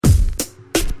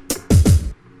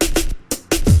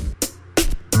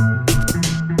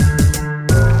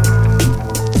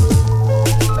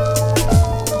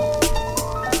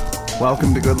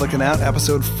welcome to Good Looking Out,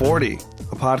 episode 40,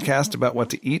 a podcast about what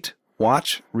to eat,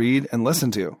 watch, read, and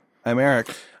listen to. I'm Eric.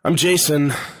 I'm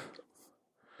Jason.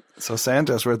 So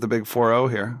Santos, we're at the big 4-0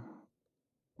 here.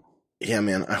 Yeah,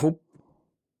 man, I hope...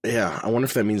 Yeah, I wonder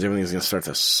if that means everything's going to start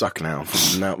to suck now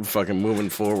from not fucking moving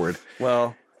forward.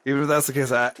 Well, even if that's the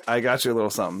case, I got you a little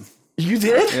something. You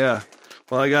did? Yeah.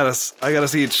 Well, I got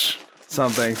us each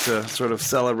something to sort of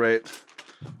celebrate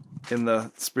in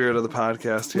the spirit of the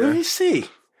podcast here. Let me see.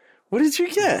 What did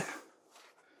you get?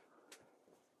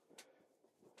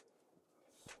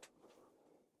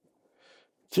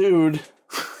 Dude.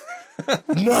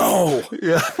 No.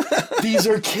 Yeah. These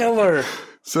are killer.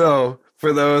 So,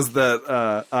 for those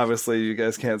that obviously you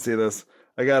guys can't see this,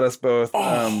 I got us both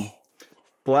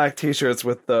black t-shirts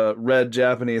with the red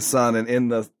Japanese sun, and in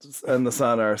the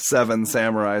sun are 7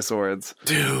 samurai swords.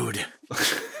 Dude.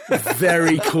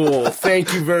 Very cool.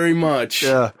 Thank you very much.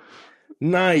 Yeah.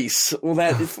 Nice. Well,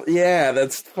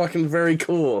 that's fucking very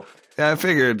cool. Yeah, I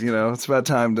figured, it's about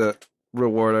time to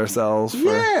reward ourselves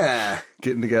for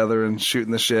getting together and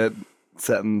shooting the shit,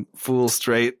 setting fools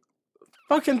straight.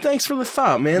 Fucking thanks for the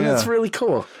thought, man. Yeah. That's really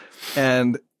cool.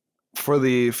 And for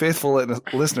the faithful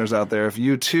listeners out there, if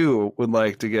you too would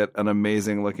like to get an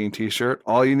amazing looking t-shirt,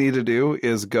 all you need to do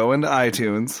is go into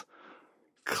iTunes,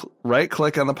 right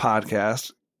click on the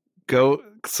podcast,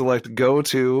 select go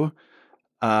to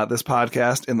this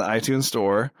podcast in the iTunes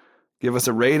store, give us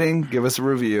a rating, give us a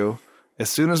review. As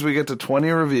soon as we get to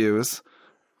 20 reviews,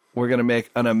 we're going to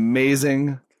make an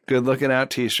amazing Good Looking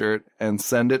Out t-shirt and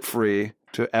send it free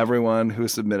to everyone who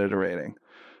submitted a rating.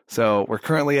 So we're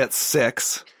currently at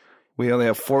 6. We only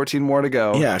have 14 more to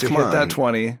go to hit that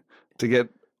 20 to get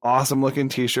awesome looking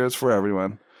t-shirts for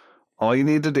everyone. All you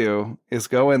need to do is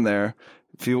go in there.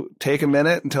 If you take a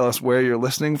minute and tell us where you're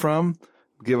listening from,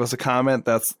 give us a comment.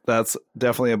 That's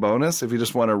definitely a bonus. If you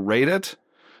just want to rate it,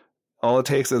 all it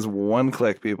takes is one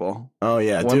click, people. Oh,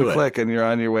 yeah, one click, and you're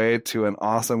on your way to an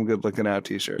awesome Good Looking Out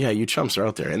t-shirt. Yeah, you chumps are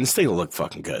out there. And this thing will look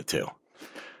fucking good, too.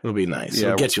 It'll be nice. Yeah,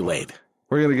 It'll get you laid.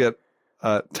 We're going to get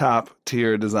a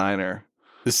top-tier designer.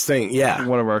 This thing, yeah.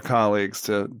 One of our colleagues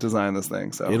to design this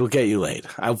thing. So it'll get you laid.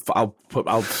 I'll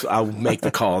make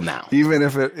the call now. even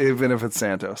if it's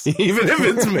Santos. Even if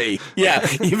it's me. Yeah,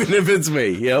 even if it's me.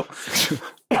 Yep.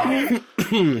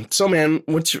 So, man,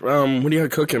 what do you got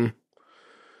cooking?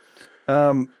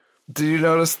 Did you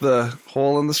notice the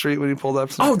hole in the street when you pulled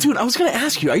up? Oh, dude, I was gonna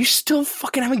ask you. Are you still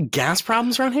fucking having gas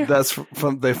problems around here? That's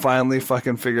from they finally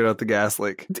fucking figured out the gas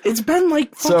leak. It's been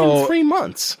like fucking 3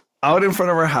 months. Out in front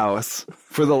of our house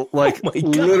for the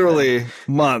literally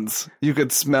months, you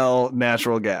could smell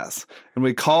natural gas. And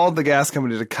we called the gas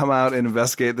company to come out and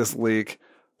investigate this leak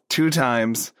 2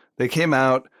 times. They came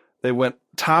out, they went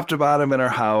top to bottom in our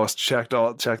house, checked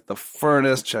the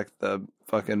furnace, checked the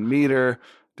fucking meter,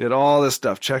 did all this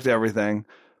stuff, checked everything,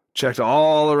 checked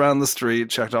all around the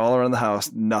street, checked all around the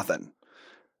house, nothing.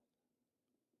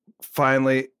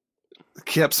 Finally,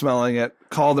 kept smelling it,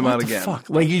 called them out again. Fuck?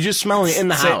 Like, you just smell it in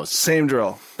the house. Same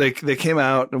drill. They came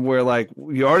out and we're like,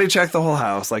 you already checked the whole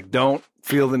house. Like, don't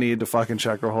feel the need to fucking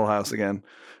check our whole house again.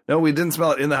 No, we didn't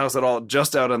smell it in the house at all,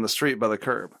 just out on the street by the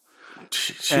curb.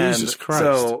 Jesus Christ.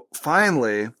 So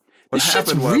finally, this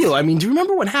shit's real. I mean, do you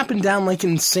remember what happened down like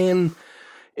in San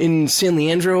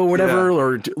Leandro or whatever? Yeah.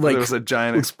 or like there was a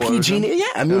giant explosion. PG, yeah,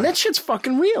 I mean, that shit's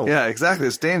fucking real. Yeah, exactly.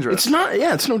 It's dangerous. It's not,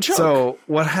 it's no joke. So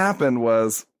what happened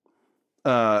was,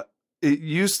 it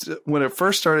used to, when it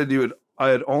first started,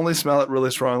 I'd only smell it really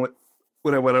strongly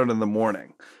when I went out in the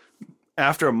morning.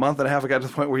 After a month and a half, it got to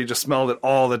the point where you just smelled it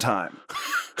all the time.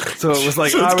 So it was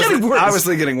like,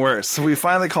 obviously getting worse. So we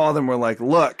finally called them. We're like,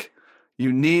 look,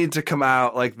 you need to come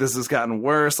out. Like, this has gotten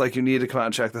worse. Like, you need to come out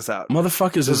and check this out.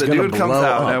 Motherfuckers so is going to blow up. The dude comes out,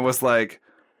 up. and I was like,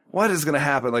 what is going to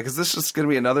happen? Like, is this just going to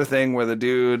be another thing where the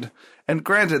dude... And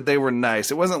granted, they were nice.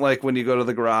 It wasn't like when you go to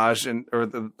the garage or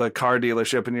the car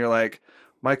dealership and you're like,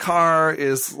 my car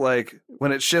is like,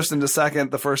 when it shifts into second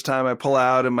the first time I pull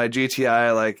out, and my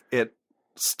GTI, like, it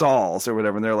stalls or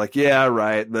whatever. And they're like, yeah,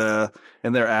 right.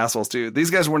 And they're assholes too. These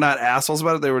guys were not assholes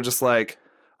about it. They were just like,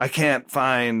 I can't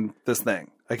find this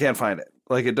thing. I can't find it.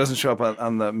 Like, it doesn't show up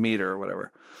on the meter or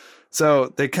whatever. So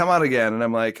they come out again, and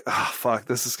I'm like, oh, fuck,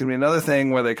 this is going to be another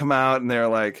thing where they come out and they're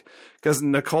like, because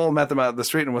Nicole met them out in the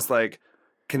street and was like,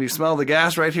 can you smell the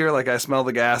gas right here? Like, I smell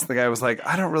the gas. And the guy was like,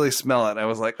 I don't really smell it. And I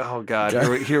was like, oh, God,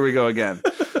 here we go again.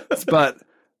 But,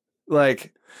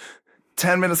 like,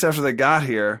 10 minutes after they got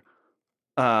here,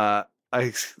 I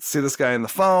see this guy on the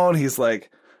phone. He's,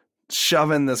 like,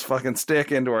 shoving this fucking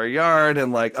stick into our yard,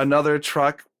 and, like, another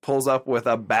truck pulls up with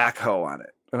a backhoe on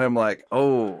it. And I'm like,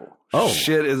 oh,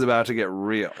 shit is about to get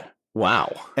real.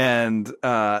 Wow. And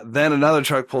then another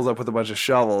truck pulls up with a bunch of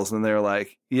shovels, and they're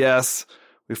like, yes,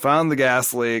 we found the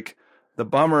gas leak. The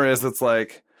bummer is it's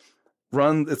like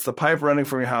it's the pipe running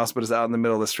from your house, but it's out in the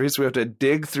middle of the street. So we have to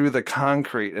dig through the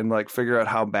concrete and like figure out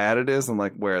how bad it is and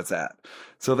like where it's at.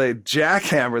 So they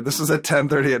jackhammered. This was at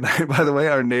 10:30 at night, by the way.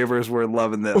 Our neighbors were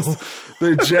loving this.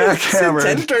 They jackhammered.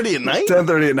 10:30 at night?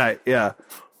 10:30 at night, yeah.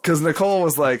 Because Nicole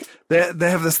was like, they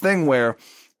have this thing where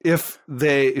if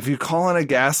you call in a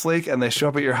gas leak and they show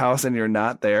up at your house and you're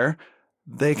not there,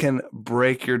 they can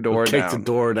break your door down. Kick the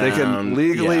door down. They can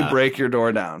legally break your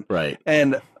door down. Right.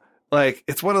 And like,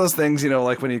 it's one of those things,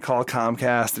 like when you call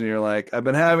Comcast and you're like,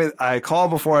 I called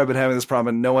before, I've been having this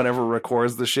problem, and no one ever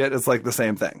records the shit. It's like the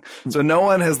same thing. So no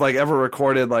one has like ever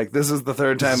recorded, like, this is the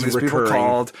third time these people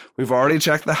called. We've already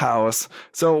checked the house.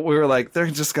 So we were like, they're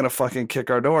just going to fucking kick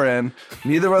our door in.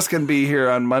 Neither of us can be here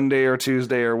on Monday or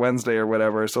Tuesday or Wednesday or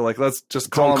whatever. So like, let's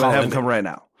just call them and have them come right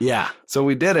now. Yeah. So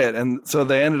we did it, and so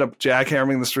they ended up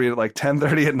jackhammering the street at like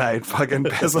 10:30 at night, fucking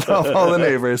pissing off all the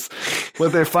neighbors. But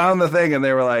they found the thing, and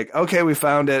they were like, okay, we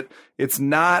found it. It's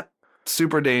not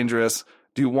super dangerous.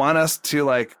 Do you want us to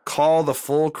like call the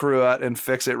full crew out and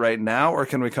fix it right now, or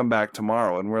can we come back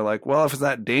tomorrow? And we're like, well, if it's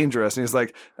not dangerous. And he's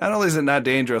like, not only is it not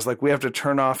dangerous, like we have to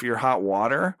turn off your hot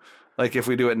water. Like if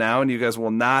we do it now, and you guys will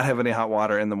not have any hot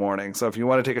water in the morning. So if you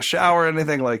want to take a shower or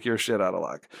anything, like you're shit out of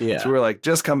luck. Yeah. So we were like,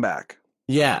 just come back.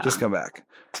 Yeah. Just come back.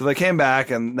 So they came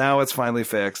back, and now it's finally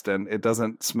fixed, and it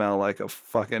doesn't smell like a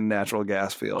fucking natural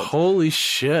gas field. Holy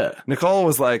shit. Nicole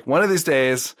was like, one of these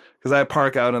days, because I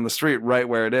park out on the street right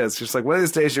where it is, she's like, one of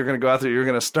these days you're going to go out there, you're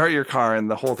going to start your car,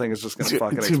 and the whole thing is just going to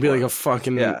fucking It's going to be like a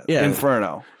fucking... Yeah.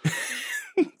 Inferno.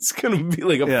 It's going to be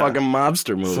like a fucking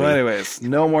mobster movie. So anyways,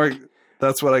 no more...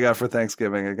 That's what I got for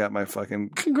Thanksgiving. I got my fucking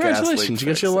Congratulations, you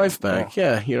got your life back. Oh.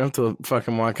 Yeah, you don't have to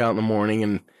fucking walk out in the morning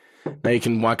and... Now you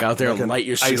can walk out there and light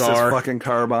your cigar. ISIS fucking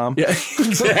car bomb. Yeah,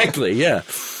 exactly. Yeah.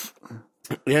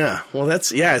 Yeah. Well,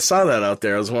 I saw that out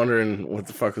there. I was wondering what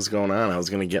the fuck was going on. I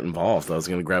was going to get involved. I was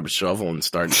going to grab a shovel and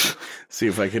start see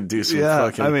if I could do some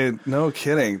fucking. I mean, no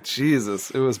kidding.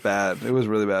 Jesus. It was bad. It was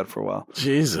really bad for a while.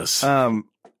 Jesus. Are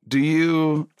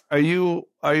you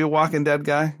a Walking Dead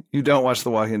guy? You don't watch The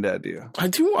Walking Dead, do you? I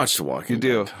do watch The Walking Dead.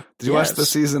 You do? Did you watch the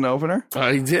season opener?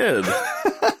 I did.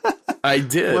 I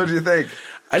did. What did you think?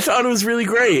 I thought it was really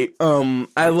great.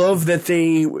 I love that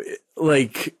they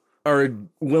like are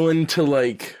willing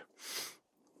to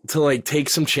take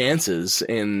some chances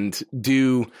and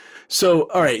do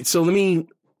so. All right. So let me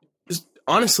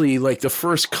honestly, like the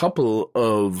first couple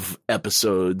of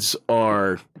episodes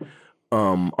are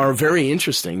very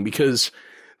interesting because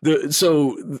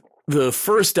the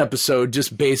first episode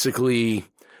just basically,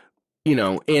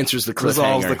 answers the cliffhanger.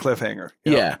 Resolves the cliffhanger.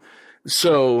 Yep. Yeah.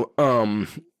 So,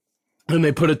 and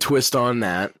they put a twist on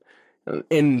that,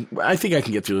 and I think I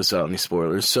can get through this without any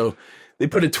spoilers. So they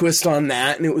put a twist on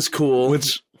that, and it was cool.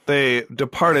 Which they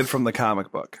departed from the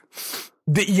comic book.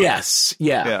 Yes.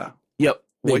 Yeah. Yeah. Yep.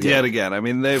 Yet again. I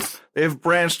mean, they've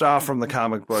branched off from the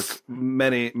comic book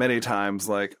many, many times,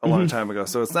 like a long time ago.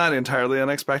 So it's not entirely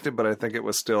unexpected, but I think it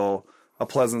was still a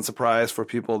pleasant surprise for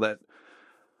people that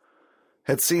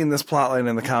had seen this plotline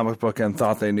in the comic book and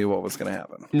thought they knew what was going to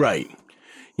happen. Right.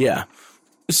 Yeah.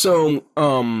 So,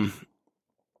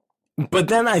 but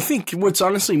then I think what's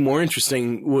honestly more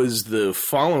interesting was the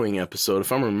following episode,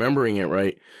 if I'm remembering it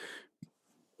right.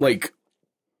 Like,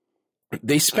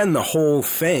 they spend the whole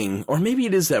thing, or maybe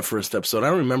it is that first episode, I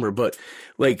don't remember, but,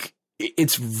 like,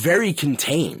 it's very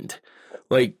contained.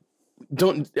 Like,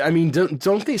 don't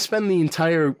they spend the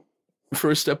entire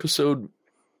first episode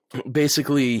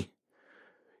basically...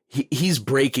 He's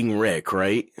breaking Rick,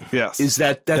 right? Yes.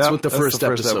 That's what the first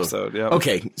episode. Yep.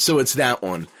 Okay, so it's that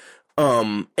one.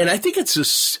 And I think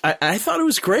it's I thought it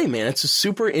was great, man. It's a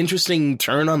super interesting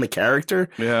turn on the character.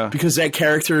 Yeah. Because that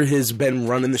character has been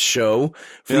running the show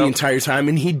for the entire time,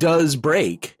 and he does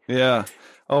break. Yeah.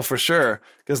 Oh, for sure.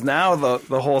 Because now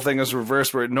the whole thing is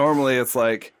reversed, where normally it's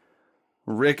like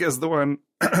Rick is the one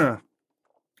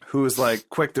who is like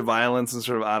quick to violence and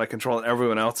sort of out of control, and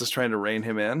everyone else is trying to rein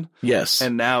him in. Yes.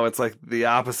 And now it's like the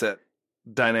opposite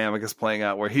dynamic is playing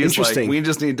out, where he's like, we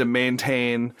just need to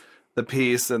maintain the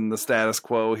peace and the status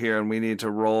quo here, and we need to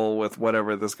roll with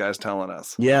whatever this guy's telling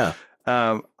us. Yeah.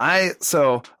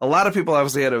 So a lot of people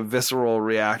obviously had a visceral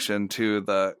reaction to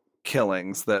the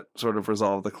killings that sort of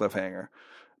resolved the cliffhanger.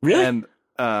 Really? And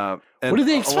what did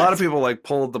they expect? A lot of people like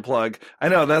pulled the plug. I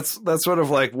know that's sort of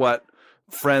like what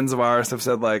friends of ours have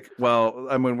said, like, well,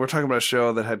 I mean, we're talking about a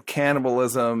show that had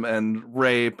cannibalism and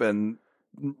rape and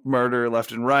murder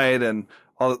left and right, and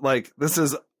all, like, this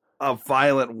is a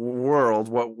violent world.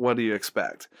 What do you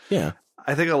expect? Yeah.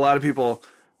 I think a lot of people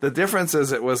The difference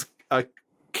is it was a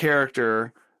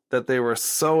character that they were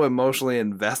so emotionally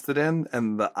invested in,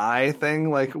 and the eye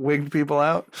thing like wigged people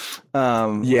out.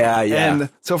 Yeah. And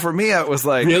so for me, it was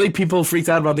like, Really? People freaked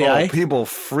out about the eye? people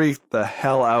freaked the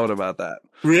hell out about that.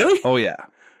 Really? Oh yeah.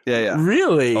 Yeah.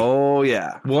 Really? Oh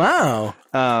yeah. Wow.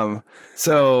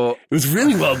 So It was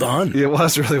really well done. it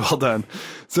was really well done.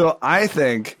 So I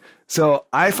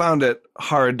found it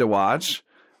hard to watch,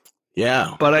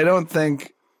 Yeah. but I don't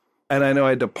think, and I know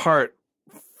I depart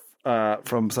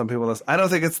from some people. I don't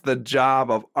think it's the job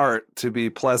of art to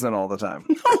be pleasant all the time.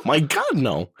 Oh my God,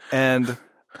 no. And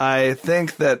I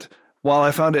think that while I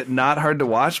found it not hard to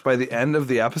watch, by the end of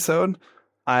the episode,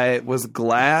 I was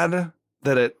glad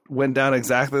that it went down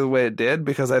exactly the way it did,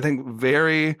 because I think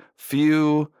very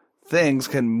few things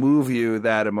can move you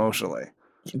that emotionally.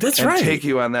 That's and right. take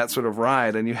you on that sort of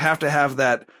ride. And you have to have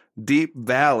that deep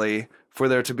valley for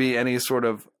there to be any sort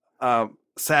of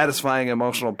satisfying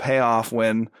emotional payoff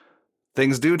when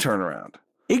things do turn around.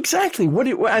 Exactly.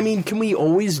 I mean, can we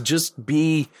always just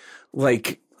be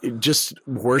like just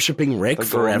worshiping Rick The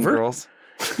Golden forever? Girls.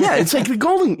 Yeah, it's like the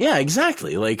golden. Yeah,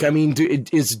 exactly. Like, I mean,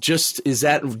 is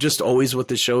that just always what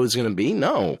the show is going to be?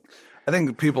 No, I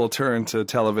think people turn to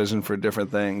television for different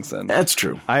things, and that's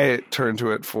true. I turn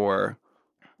to it for.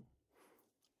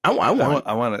 I want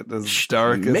I want it as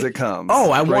dark as it comes.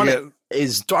 Oh, I Bring want it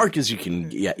as dark as you can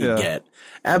get.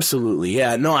 Absolutely.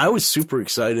 Yeah. No, I was super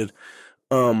excited.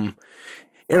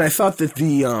 And I thought that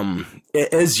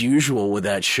as usual with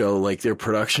that show, like their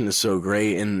production is so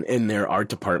great, and their art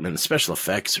department, special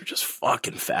effects are just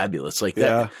fucking fabulous. Like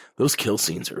that, those kill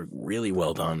scenes are really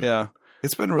well done. Yeah,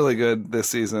 it's been really good this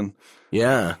season.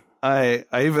 Yeah. I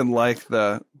even like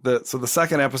so the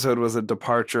second episode was a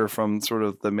departure from sort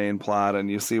of the main plot, and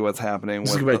you see what's happening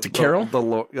with back to Carol?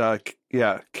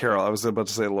 Carol. I was about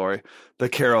to say Lori, the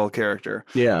Carol character.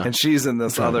 Yeah. And she's in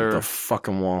this other the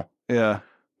fucking wall. Yeah.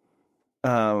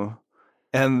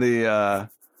 And the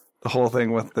whole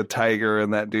thing with the tiger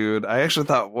and that dude, I actually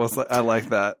thought I like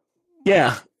that.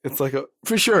 Yeah. It's like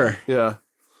for sure. Yeah.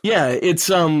 Yeah. It's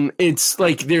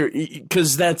like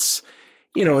because that's,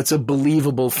 it's a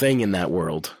believable thing in that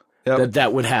world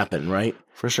that would happen, right?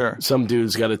 For sure. Some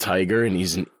dude's got a tiger and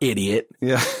he's an idiot.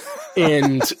 Yeah.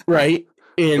 And right.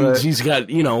 And he's got,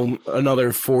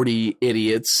 another 40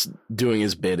 idiots doing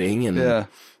his bidding. And yeah.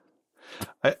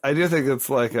 I do think it's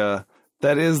like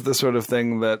that is the sort of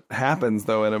thing that happens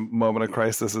though in a moment of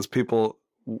crisis, is people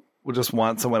will just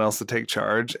want someone else to take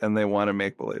charge and they want to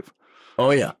make believe. Oh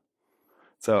yeah.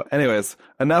 So anyways,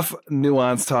 enough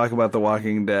nuanced talk about The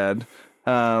Walking Dead.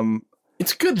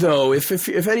 It's good though.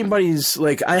 If anybody's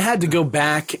like, I had to go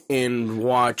back and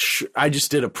watch, I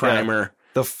just did a primer. Yeah.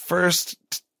 The first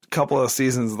couple of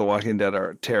seasons of The Walking Dead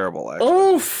are terrible.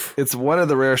 Actually. Oof. It's one of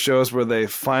the rare shows where they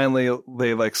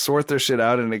like sort their shit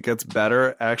out and it gets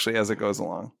better actually as it goes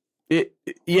along.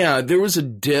 There was a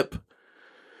dip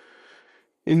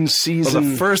in season.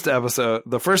 Well,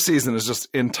 the first season is just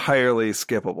entirely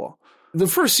skippable. The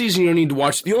first season you don't need to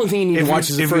watch. The only thing you need to watch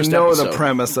is the first episode. If you know the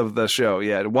premise of the show,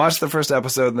 watch the first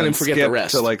episode and then forget skip the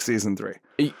rest to like season 3.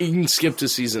 You can skip to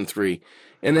season 3.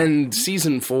 And then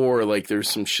season 4, like there's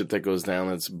some shit that goes down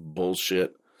that's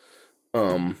bullshit.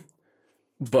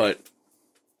 But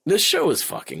this show is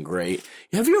fucking great.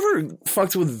 Have you ever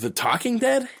fucked with The Talking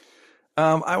Dead?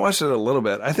 I watched it a little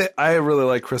bit. I really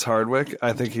like Chris Hardwick.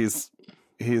 I think he's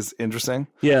interesting.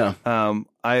 Yeah.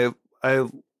 I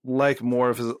like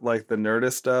more of his like the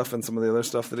Nerdist stuff and some of the other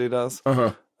stuff that he does.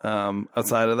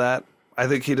 Outside of that, I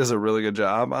think he does a really good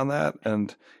job on that,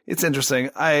 and it's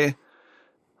interesting. I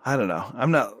don't know.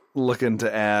 I'm not looking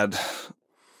to add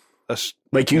you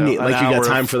got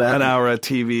time for that. An hour of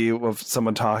TV of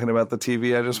someone talking about the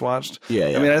TV I just watched. Yeah.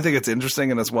 I mean, I think it's interesting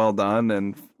and it's well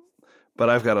done, but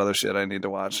I've got other shit I need to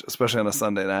watch, especially on a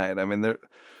Sunday night. I mean,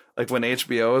 like when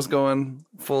HBO is going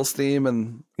full steam,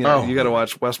 and you got to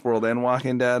watch Westworld and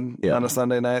Walking Dead on a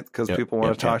Sunday night because people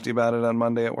want to talk to you about it on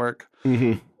Monday at work.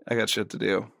 Mm-hmm. I got shit to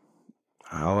do.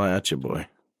 I'll at you, boy.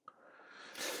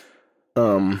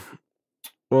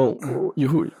 Well,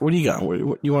 what do you got?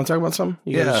 You want to talk about something?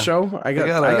 You got a show? I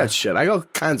got shit. I got all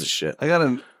kinds of shit. I got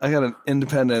an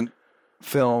independent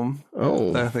film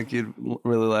that I think you'd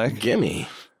really like. Gimme.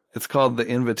 It's called The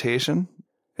Invitation,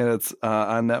 and it's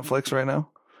on Netflix right now,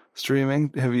 streaming.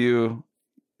 Do you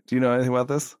know anything about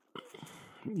this?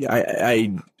 Yeah,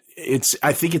 I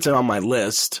think it's on my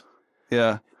list.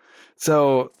 Yeah.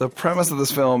 So the premise of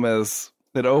this film is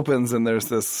it opens and there's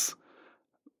this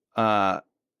guy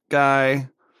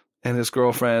and his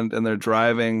girlfriend, and they're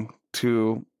driving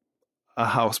to a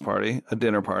house party, a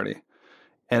dinner party.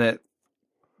 And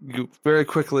you very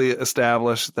quickly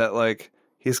establish that like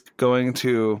he's going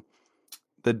to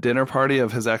the dinner party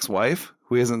of his ex-wife,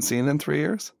 who he hasn't seen in 3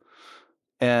 years.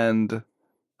 And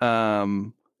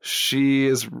she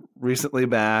is recently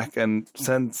back and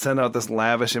sent out this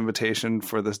lavish invitation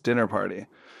for this dinner party.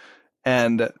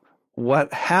 And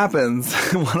what happens,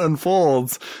 what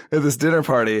unfolds at this dinner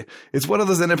party, it's one of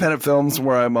those independent films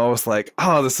where I'm always like,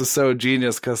 oh, this is so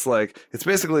genius, because like it's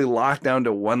basically locked down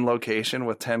to one location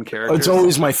with 10 characters. It's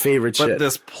always my favorite shit. But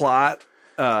this plot,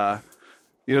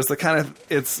 it's the kind of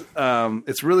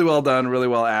it's really well done, really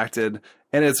well acted,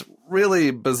 and it's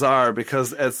really bizarre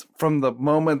because as from the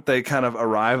moment they kind of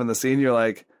arrive in the scene, you're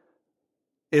like,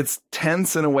 it's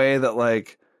tense in a way that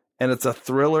like, and it's a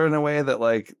thriller in a way that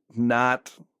like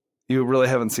you really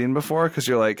haven't seen before, because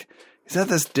you're like, he's at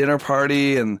this dinner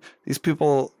party and these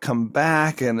people come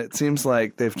back and it seems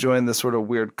like they've joined this sort of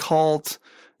weird cult.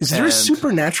 Is there a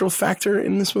supernatural factor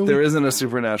in this movie? There isn't a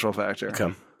supernatural factor.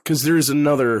 Okay. Because there's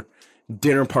another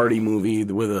dinner party movie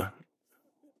with a...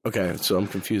 Okay, so I'm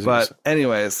confused. But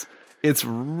anyways, it's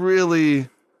really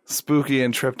spooky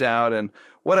and tripped out. And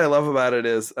what I love about it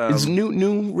is... it's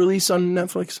new release on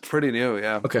Netflix? Pretty new,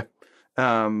 yeah. Okay.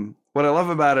 What I love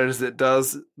about it is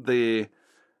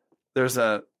there's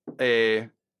a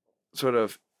sort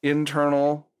of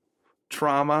internal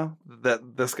trauma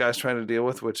that this guy's trying to deal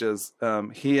with, which is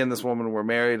he and this woman were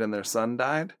married and their son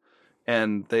died,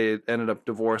 and they ended up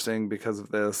divorcing because of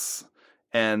this,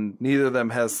 and neither of them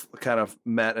has kind of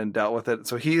met and dealt with it.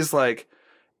 So he's like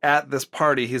at this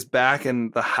party, he's back in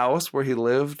the house where he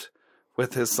lived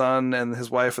with his son and his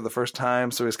wife for the first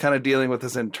time. So he's kind of dealing with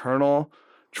this internal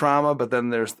trauma, but then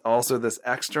there's also this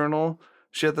external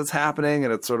shit that's happening,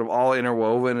 and it's sort of all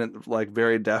interwoven and like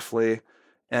very deftly,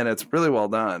 and it's really well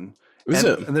done.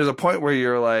 And there's a point where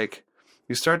you're like,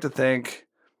 you start to think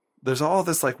there's all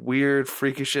this like weird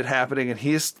freaky shit happening, and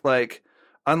he's like,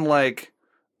 unlike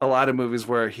a lot of movies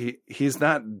where he's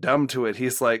not dumb to it,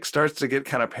 he's like starts to get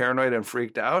kind of paranoid and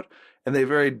freaked out, and they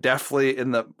very deftly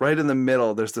right in the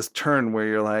middle there's this turn where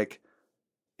you're like,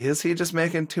 is he just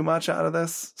making too much out of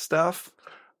this stuff?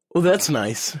 Well, that's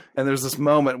nice. And there's this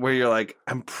moment where you're like,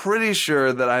 I'm pretty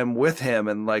sure that I'm with him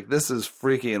and like this is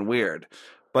freaky and weird.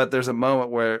 But there's a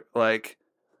moment where like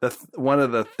one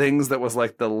of the things that was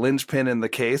like the linchpin in the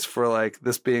case for like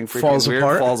this being freaky and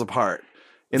weird falls apart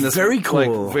in this very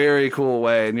cool, like, very cool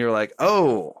way. And you're like,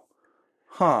 oh,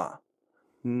 huh,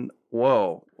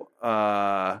 whoa.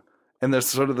 And there's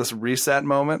sort of this reset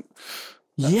moment.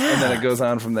 Yeah. And then it goes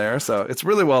on from there. So it's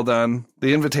really well done.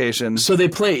 The invitation. So they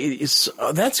play.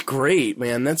 That's great,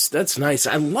 man. That's nice.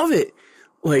 I love it.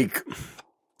 Like,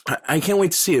 I can't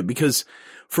wait to see it because,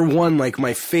 for one, like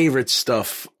my favorite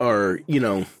stuff are,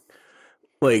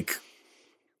 like,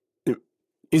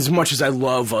 as much as I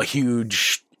love a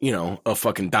huge, a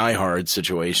fucking Die Hard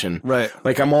situation. Right.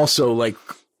 Like, I'm also like,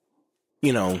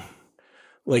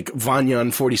 like Vanya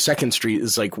on 42nd Street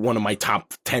is like one of my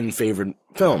top 10 favorite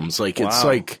films. Like, it's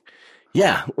like,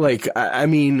 yeah, like, I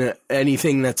mean,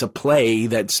 anything that's a play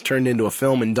that's turned into a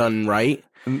film and done right.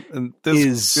 And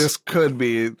this could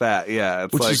be that, yeah.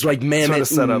 It's which is like, man, sort of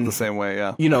set up the same way,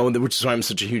 yeah. Which is why I'm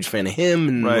such a huge fan of him.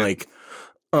 And like,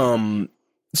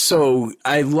 so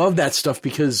I love that stuff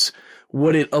because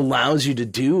what it allows you to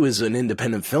do as an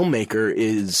independent filmmaker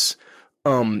is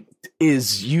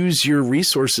use your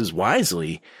resources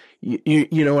wisely.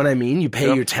 You know what I mean? You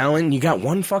pay your talent. You got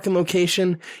one fucking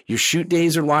location. Your shoot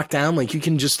days are locked down. Like, you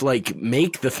can just like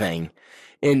make the thing.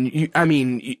 And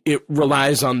it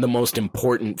relies on the most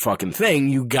important fucking thing.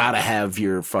 You gotta have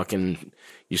your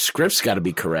script's gotta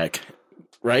be correct,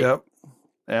 right? Yep.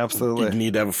 Absolutely. You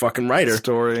need to have a fucking writer.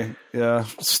 Story. Yeah.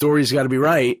 Story's gotta be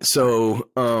right. So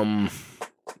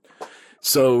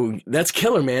that's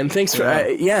killer, man. Thanks for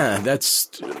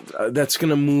that's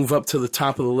gonna move up to the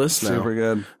top of the list now. Super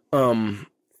good. The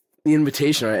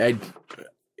invitation,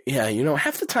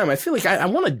 half the time I feel like I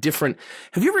want a different.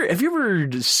 Have you ever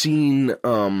seen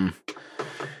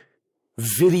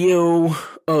video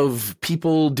of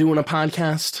people doing a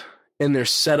podcast and their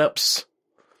setups?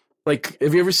 Like,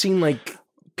 have you ever seen like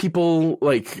people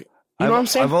like, you know what I'm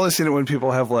saying? I've only seen it when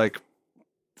people have like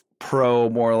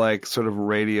more like sort of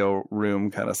radio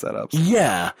room kind of setups.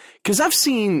 Yeah, because I've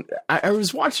seen. I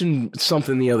was watching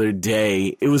something the other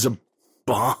day. It was a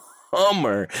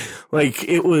bummer. Like,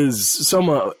 it was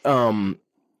some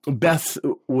Beth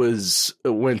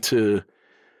went to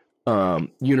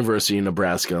University of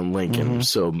Nebraska in Lincoln,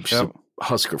 so she's a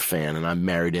Husker fan, and I'm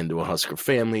married into a Husker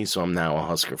family, so I'm now a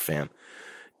Husker fan,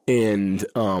 and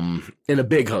a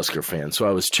big Husker fan. So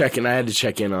I had to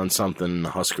check in on something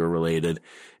Husker related,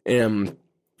 and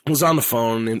I was on the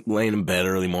phone and laying in bed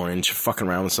early morning, fucking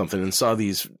around with something, and saw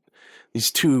these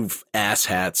these two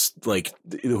asshats, like,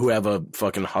 who have a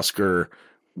fucking Husker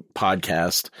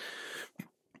podcast.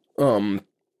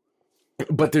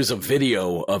 But there's a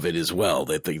video of it as well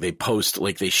that they post,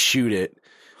 like, they shoot it.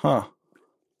 Huh.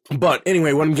 But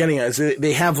anyway, what I'm getting at is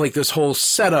they have, like, this whole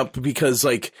setup because,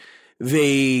 like,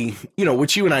 they, you know,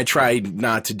 which you and I tried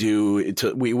not to do.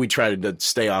 We tried to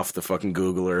stay off the fucking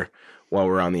Googler while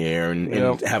we're on the air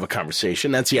and have a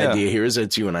conversation. That's the idea here, is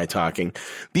it's you and I talking.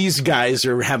 These guys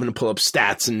are having to pull up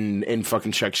stats and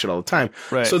fucking check shit all the time.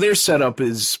 Right. So their setup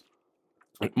is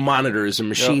monitors and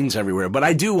machines everywhere. But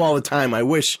I do all the time. I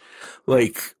wish,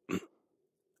 like,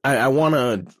 I want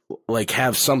to, like,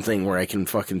 have something where I can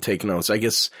fucking take notes. I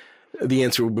guess the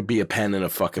answer would be a pen and a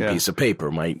fucking piece of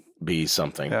paper might be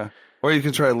something. Yeah. Or you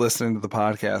can try listening to the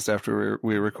podcast after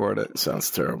we record it. Sounds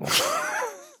terrible.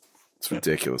 It's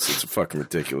ridiculous. It's a fucking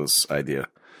ridiculous idea.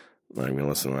 I'm not even gonna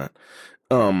listen to that.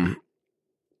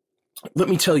 Let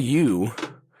me tell you,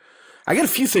 I got a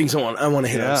few things I want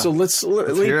to hit on. So let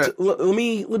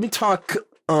me talk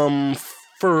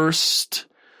first.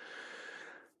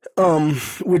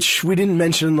 Which we didn't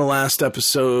mention in the last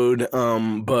episode.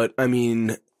 But I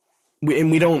mean,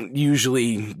 we don't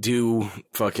usually do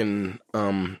fucking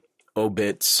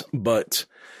obits, but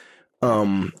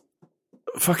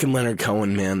fucking Leonard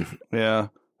Cohen, man. Yeah,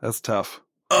 that's tough.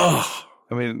 Oh,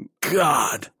 I mean,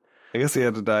 God. I guess he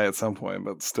had to die at some point,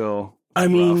 but still. I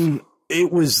mean,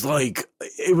 it was like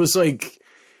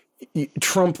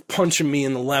Trump punching me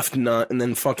in the left nut, and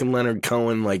then fucking Leonard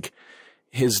Cohen, like,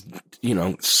 his, you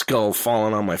know, skull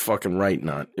falling on my fucking right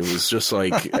nut. It was just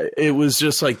like, I was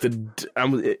just like,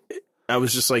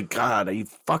 God, are you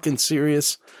fucking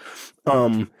serious?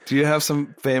 Do you have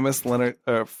some famous Leonard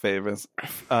favorites?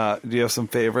 Do you have some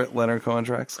favorite Leonard Cohen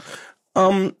tracks?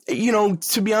 You know,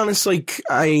 to be honest, like,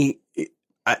 I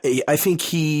think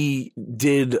he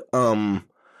did, and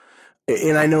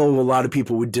I know a lot of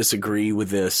people would disagree with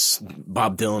this,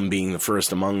 Bob Dylan being the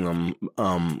first among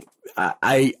them.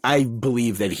 I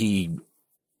believe that he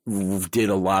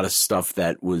did a lot of stuff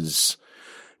that was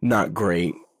not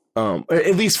great.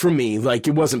 At least for me, like,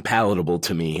 it wasn't palatable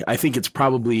to me. I think it's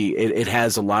probably, it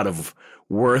has a lot of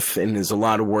worth and is a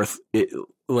lot of worth. It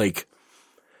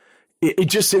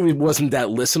wasn't that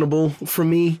listenable for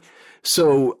me.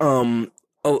 So,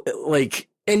 like,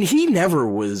 and he never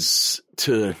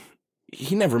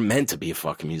meant to be a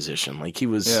fucking musician. Like, he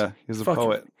was, he's a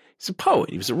poet. He's a poet.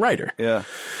 He was a writer. Yeah.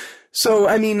 So,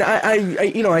 I mean, I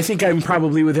you know, I think I'm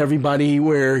probably with everybody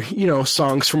where, you know,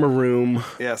 Songs from a Room.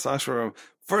 Yeah, Songs from a Room.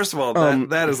 First of all,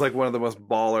 that is like one of the most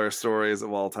baller stories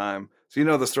of all time. So you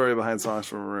know the story behind Songs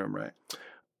from a Room, right?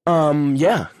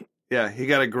 Yeah. Yeah, he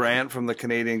got a grant from the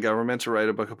Canadian government to write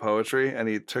a book of poetry, and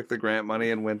he took the grant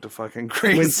money and went to fucking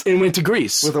Greece. Went to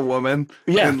Greece. With a woman.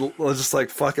 Yeah. And just, like,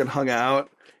 fucking hung out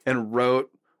and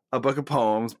wrote a book of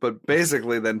poems, but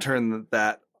basically then turned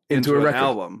that into an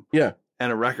album. Yeah.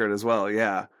 And a record as well,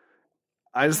 yeah.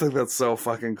 I just think that's so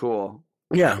fucking cool.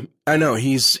 Yeah, I know.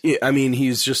 He's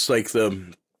just like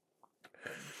the...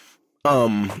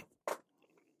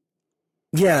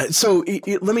 Yeah, so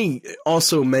let me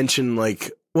also mention,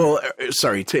 like... Well,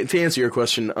 sorry, to answer your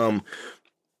question,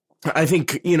 I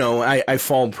think, you know, I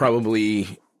fall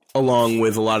probably along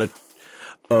with a lot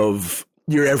of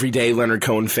your everyday Leonard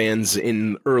Cohen fans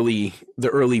in the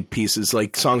early pieces,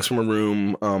 like Songs from a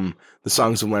Room, the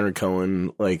songs of Leonard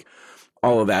Cohen, like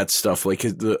all of that stuff, like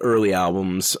the early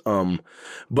albums.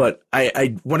 But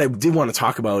what I did want to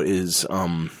talk about is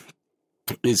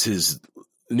his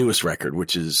newest record,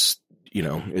 which is, you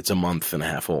know, it's a month and a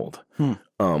half old.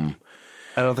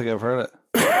 I don't think I've heard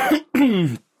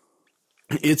it.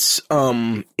 It's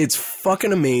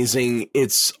fucking amazing.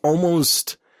 It's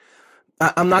almost,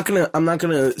 I'm not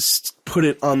gonna put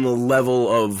it on the level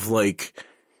of, like,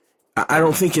 I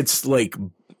don't think it's like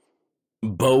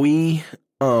Bowie.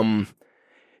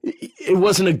 It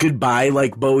wasn't a goodbye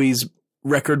like Bowie's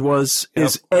record was,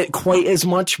 is quite as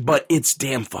much, but it's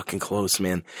damn fucking close,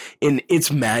 man. And it's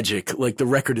magic. Like, the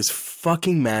record is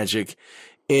fucking magic.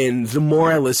 And the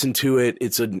more I listen to it,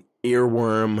 it's an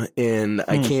earworm, and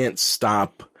I can't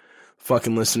stop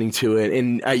fucking listening to it.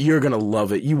 And you're gonna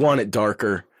love it. You Want It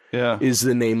Darker, is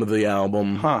the name of the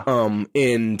album.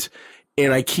 And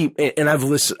I keep, and I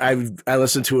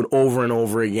listened to it over and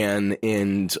over again,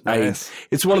 and nice.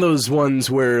 It's one of those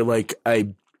ones where, like,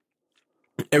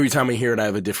 every time I hear it, I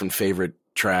have a different favorite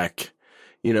track,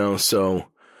 you know. So.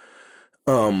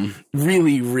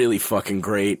 Really, really fucking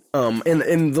great.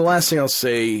 And the last thing I'll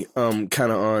say, kind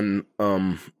of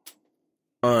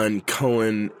on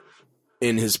Cohen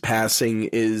in his passing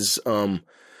is,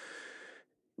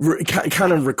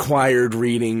 kind of required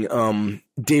reading.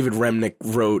 David Remnick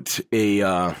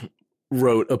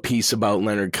wrote a piece about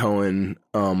Leonard Cohen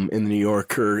in the New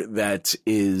Yorker that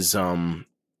is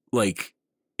like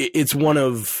it's one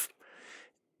of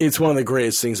the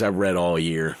greatest things I've read all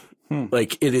year.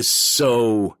 Like it's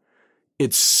so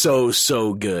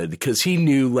good because he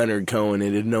knew Leonard Cohen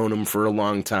and had known him for a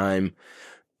long time,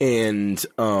 and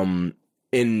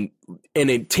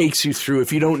it takes you through,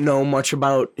 if you don't know much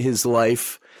about his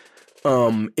life,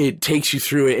 it takes you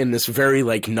through it in this very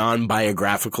like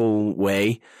non-biographical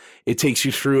way. It takes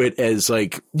you through it as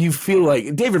like, you feel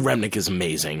like David Remnick is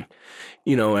amazing.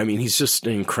 You know, I mean, he's just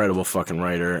an incredible fucking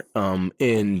writer.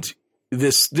 And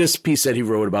this piece that he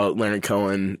wrote about Leonard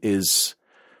Cohen is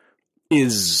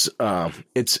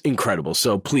it's incredible.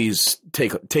 So please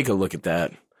take a look at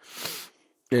that.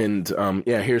 And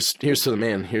here's to the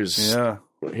man. Here's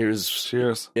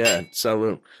cheers. Yeah,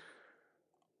 salute.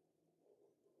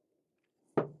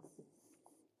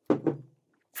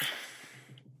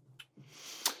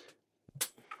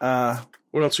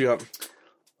 What else you got?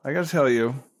 I gotta tell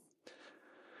you,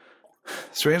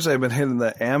 strangely, I've been hitting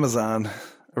the Amazon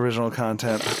original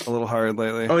content a little hard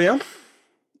lately. Oh yeah?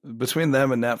 Between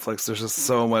them and Netflix, there's just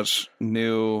so much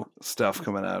new stuff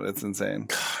coming out. It's insane.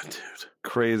 God, dude.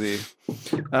 Crazy.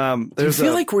 Do you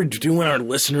feel like we're doing our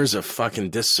listeners a fucking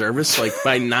disservice? Like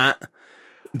by not...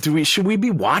 Should we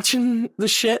be watching the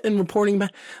shit and reporting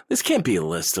back? This can't be a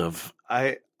list of...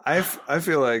 I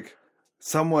feel like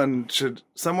someone should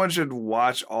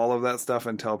watch all of that stuff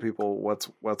and tell people what's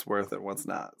worth it, what's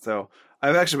not. So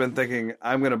I've actually been thinking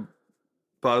I'm going to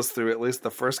buzz through at least the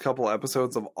first couple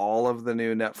episodes of all of the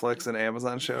new Netflix and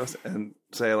Amazon shows and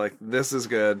say like, this is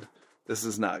good, this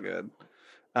is not good.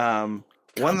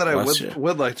 One that I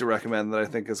would like to recommend that I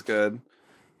think is good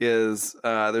is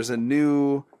there's a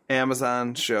new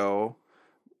Amazon show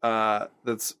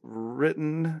that's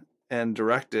written and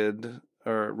directed,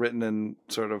 or written and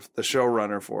sort of the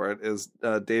showrunner for it is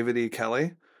David E.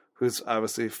 Kelly, who's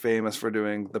obviously famous for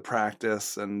doing The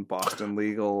Practice and Boston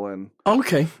Legal and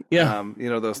okay, yeah,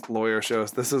 those lawyer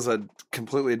shows. This is a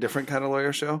completely different kind of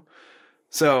lawyer show.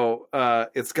 So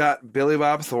it's got Billy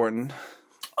Bob Thornton.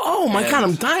 Oh my God,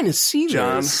 I'm dying to see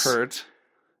John this. Hurt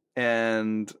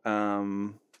and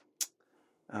oh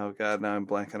God, now I'm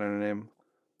blanking on her name.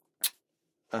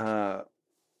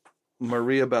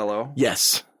 Maria Bello.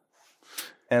 Yes.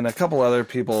 And a couple other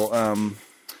people.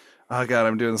 Oh God,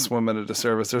 I'm doing this woman a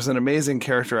disservice. There's an amazing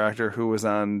character actor who was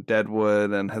on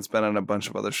Deadwood and has been on a bunch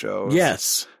of other shows.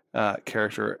 Yes.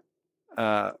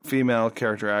 Female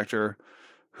character actor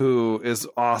who is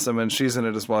awesome, and she's in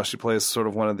it as well. She plays sort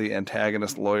of one of the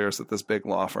antagonist lawyers at this big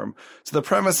law firm. So the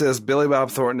premise is Billy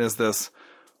Bob Thornton is this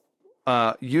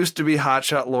used to be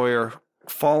hotshot lawyer,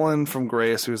 fallen from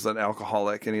grace, who's an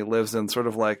alcoholic, and he lives in sort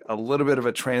of like a little bit of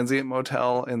a transient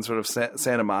motel in sort of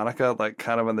Santa Monica, like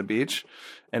kind of on the beach.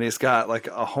 And he's got like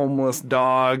a homeless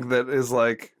dog that is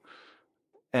like,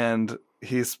 and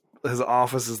his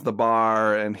office is the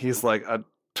bar, and he's like a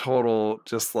total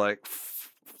just like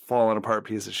falling apart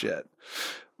piece of shit.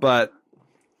 But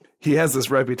he has this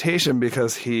reputation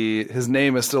because his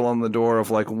name is still on the door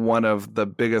of like one of the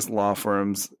biggest law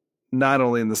firms, not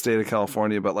only in the state of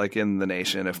California, but like in the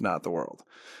nation, if not the world.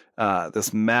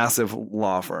 This massive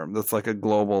law firm that's like a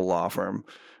global law firm,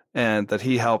 and that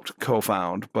he helped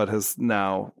co-found, but has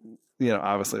now,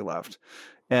 obviously left.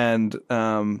 And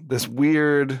this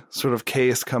weird sort of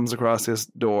case comes across his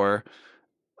door,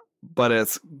 but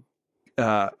it's,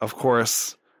 of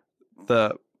course,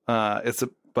 it's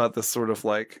about this sort of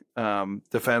like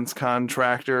defense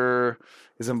contractor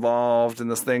is involved in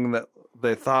this thing that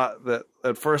they thought that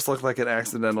at first looked like an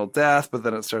accidental death, but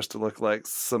then it starts to look like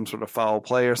some sort of foul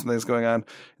play or something's going on. And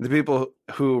the people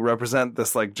who represent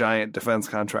this like giant defense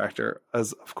contractor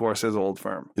is, of course, his old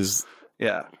firm.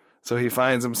 So he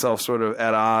finds himself sort of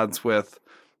at odds with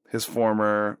his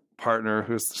former partner,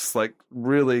 who's just like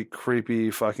really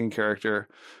creepy fucking character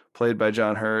played by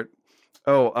John Hurt.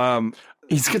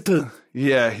 He's got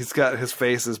he's got his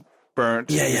face is burnt.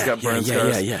 He's got burn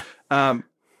scars.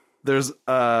 There's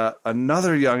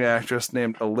another young actress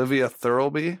named Olivia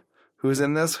Thirlby who's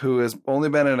in this, who has only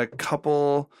been in a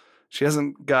couple. She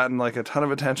hasn't gotten like a ton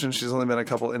of attention. She's only been in a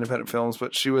couple independent films,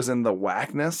 but she was in The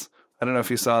Whackness. I don't know if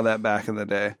you saw that back in the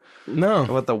day. No.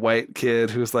 About the white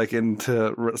kid who's like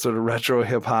into sort of retro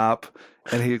hip hop,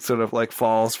 and he sort of like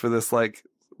falls for this like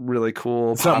really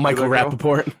cool. It's not Michael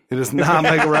Rappaport. It is not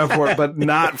Michael Rappaport, but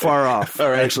not far off. All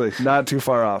right. Actually, not too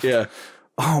far off. Yeah.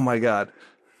 Oh my God.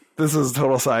 this is a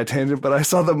total side tangent, but I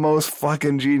saw the most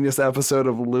fucking genius episode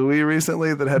of Louie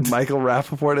recently that had Michael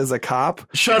Rappaport as a cop.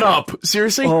 Shut up.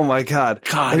 Seriously? Oh my God.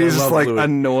 God, and he's I just love like Louie.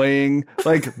 annoying,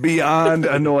 like beyond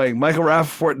annoying. Michael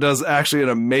Rappaport does actually an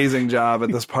amazing job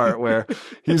at this part where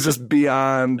he's just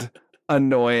beyond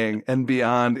annoying and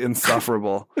beyond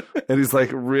insufferable. And he's like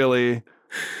really,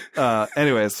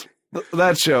 anyways,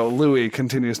 that show, Louie,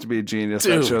 continues to be a genius.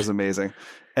 Dude. That show's amazing.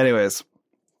 Anyways,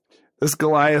 this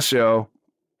Goliath show,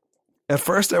 at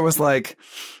first I was like,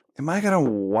 am I going to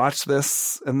watch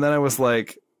this? And then I was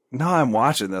like, no, I'm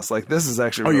watching this. Like, this is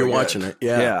actually really you're good. watching it.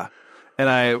 Yeah. Yeah. And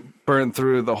I burned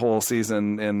through the whole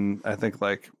season in, I think,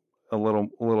 like a little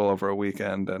over a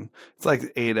weekend. And it's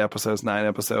like 9 episodes.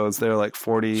 They're like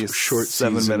short season.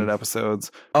 47-minute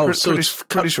episodes. Oh, so it's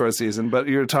pretty short season, but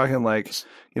you're talking like,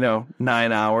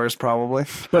 9 hours probably.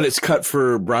 But it's cut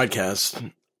for broadcast,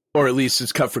 or at least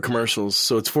it's cut for commercials.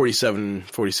 So it's 47,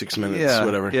 46 minutes, Yeah,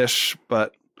 whatever. ish,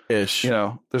 but Ish.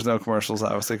 there's no commercials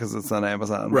obviously because it's on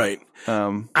Amazon. Right. Yeah,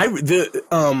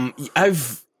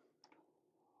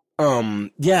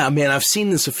 man, I've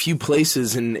seen this a few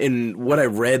places, and what I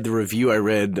read, the review I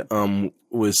read,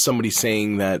 was somebody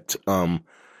saying that,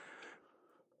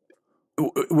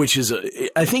 which is,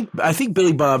 I think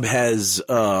Billy Bob has,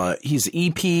 he's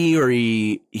EP, or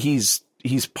he's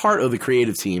part of the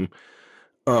creative team,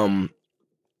 and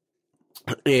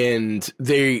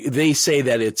they say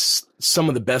that it's some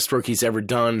of the best work he's ever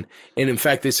done, and in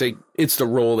fact, they say it's the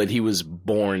role that he was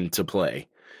born to play.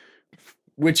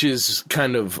 Which is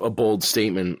kind of a bold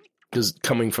statement, because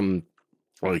coming from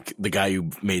like the guy who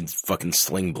made fucking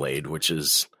Sling Blade, which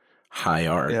is high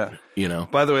art, Yeah.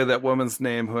 By the way, that woman's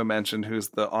name who I mentioned, who's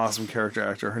the awesome character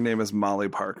actor, her name is Molly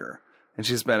Parker, and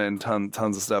she's been in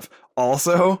tons of stuff.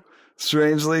 Also,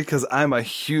 strangely, because I'm a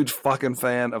huge fucking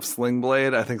fan of Sling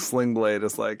Blade, I think Sling Blade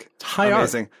is like high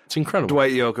amazing. art. It's incredible.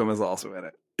 Dwight Yoakam is also in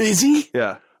it. Is he?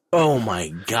 Yeah. Oh my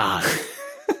God.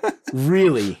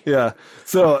 Really? Yeah.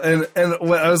 So, and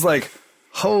when I was like,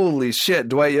 holy shit,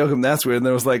 Dwight Yoakam, that's weird. And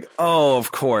then it was like, oh,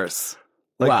 of course.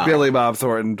 Like Wow. Billy Bob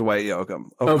Thornton, Dwight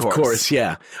Yoakam. Of course,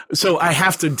 yeah. So I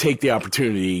have to take the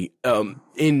opportunity.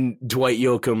 In Dwight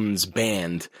Yoakam's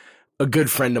band, a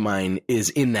good friend of mine is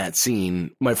in that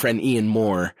scene. My friend Ian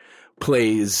Moore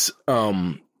plays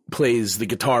the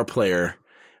guitar player.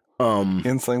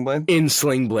 In Sling Blade? In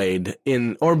Sling Blade,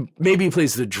 or maybe he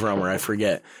plays the drummer, I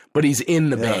forget. But he's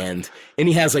in the band, and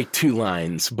he has like 2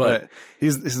 lines. But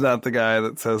he's not the guy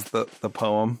that says the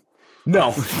poem.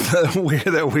 no,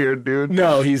 that weird dude.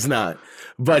 no, he's not.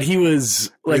 But he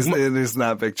was like, he's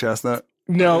not Big Chestnut.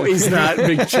 no, he's not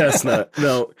Big Chestnut.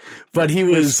 No, but he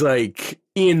was like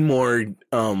Ian Moore.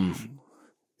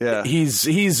 Yeah,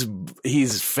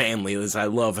 he's family. I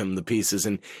love him to pieces,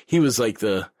 and he was like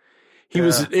He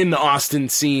was in the Austin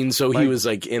scene, so he was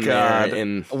like in there,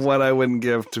 and what I wouldn't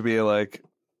give to be like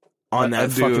on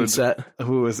that fucking dude set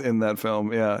who was in that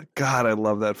film. Yeah, God, I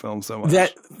love that film so much.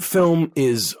 That film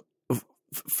is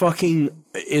fucking,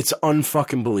 it's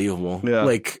unfucking believable. Yeah.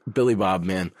 Like Billy Bob,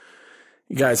 man,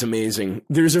 you guy's amazing.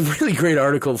 There's a really great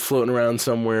article floating around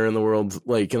somewhere in the world,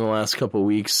 like in the last couple of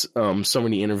weeks.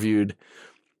 Somebody interviewed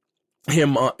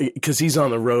him because he's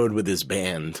on the road with his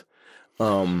band.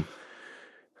 I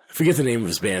forget the name of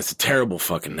his band. It's a terrible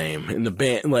fucking name. And the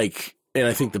band, like, and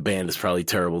I think the band is probably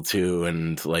terrible too.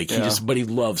 And like, but he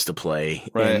loves to play.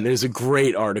 Right. And there's a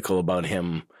great article about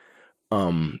him,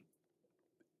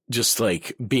 just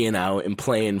like being out and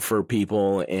playing for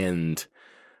people. And,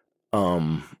 I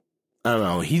don't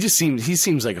know. He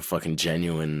seems like a fucking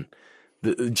genuine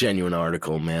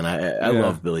article, man. I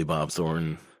love Billy Bob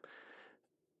Thornton.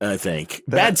 I think.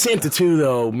 Bad Santa 2,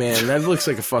 though, man, that looks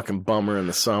like a fucking bummer in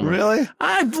the summer. Really?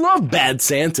 I love Bad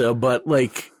Santa, but,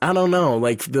 like, I don't know.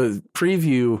 Like, the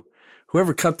preview,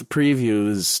 whoever cut the preview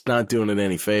is not doing it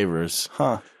any favors.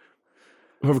 Huh.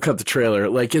 Whoever cut the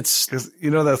trailer. Like, it's... Because,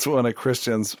 that's one of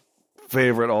Christian's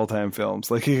favorite all-time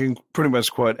films. Like, he can pretty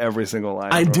much quote every single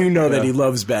line. I do know that he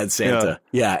loves Bad Santa.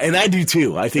 Yeah, and I do,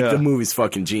 too. I think the movie's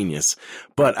fucking genius.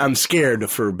 But I'm scared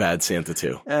for Bad Santa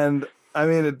 2. And... I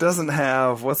mean, it doesn't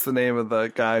have, what's the name of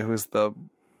the guy who's the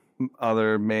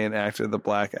other main actor, the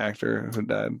black actor who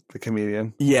died, the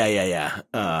comedian? Yeah.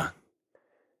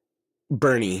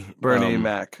 Bernie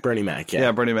Mac. Bernie Mac,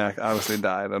 Yeah, Bernie Mac obviously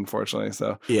died, unfortunately.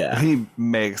 So he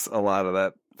makes a lot of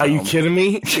that film. Are you kidding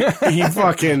me?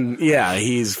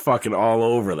 He's fucking all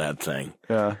over that thing.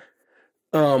 Yeah.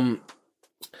 Let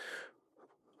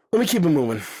me keep it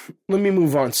moving. Let me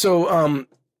move on. So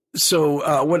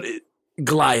what,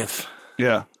 Goliath.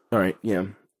 Yeah. All right. Yeah.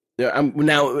 I'm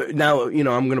now, I'm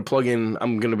going to plug in,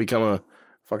 I'm going to become a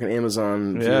fucking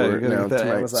Amazon viewer now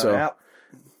tonight. Amazon app.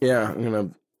 Yeah.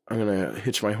 gonna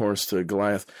hitch my horse to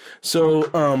Goliath. So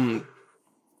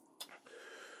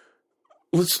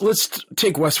let's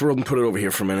take Westworld and put it over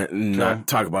here for a minute and not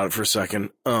talk about it for a second.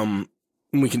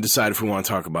 We can decide if we want to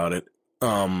talk about it.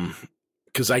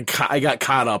 Because I got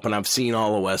caught up and I've seen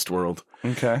all of Westworld.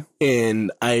 Okay.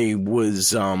 And I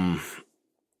was I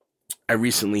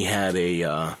recently had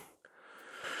I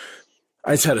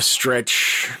just had a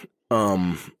stretch.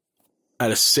 I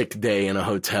had a sick day in a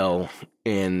hotel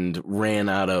and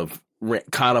caught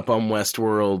up on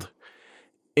Westworld.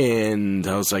 And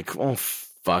I was like, oh,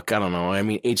 fuck, I don't know. I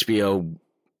mean, HBO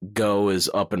Go is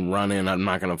up and running. I'm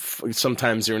not going to,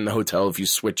 sometimes you're in the hotel. If you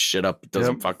switch shit up, it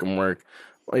doesn't fucking work.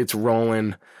 It's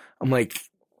rolling. I'm like,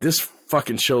 this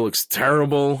fucking show looks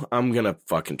terrible. I'm going to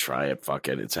fucking try it. Fuck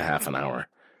it. It's a half an hour.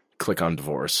 Click on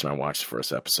Divorce. And I watched the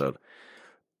first episode.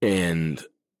 And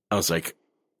I was like,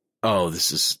 oh,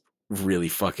 this is really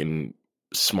fucking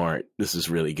smart. This is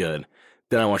really good.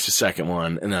 Then I watched the second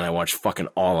one. And then I watched fucking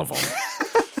all of them.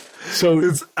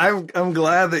 So I'm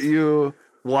glad that you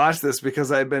watched this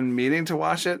because I'd been meaning to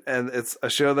watch it, and it's a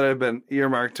show that I've been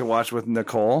earmarked to watch with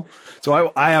Nicole. So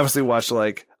I obviously watched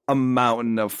like a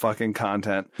mountain of fucking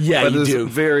content. Yeah, but you there's do.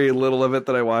 very little of it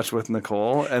that I watched with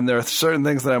Nicole, and there are certain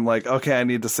things that I'm like, okay, I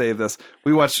need to save this.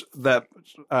 We watched that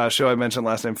show I mentioned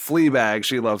last time, Fleabag.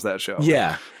 She loves that show.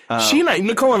 Yeah,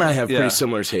 Nicole and I have pretty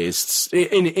similar tastes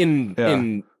in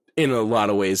a lot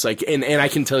of ways. Like, and I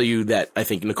can tell you that I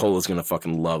think Nicole is gonna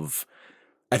fucking love.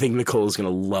 I think Nicole is going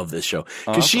to love this show.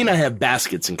 Because she and I have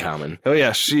Baskets in common. Oh,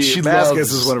 yeah. She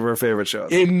Baskets is one of her favorite shows.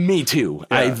 Me too.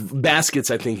 Yeah. Baskets,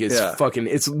 I think, is fucking...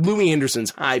 It's Louis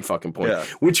Anderson's high fucking point. Yeah.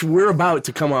 Which we're about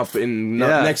to come up in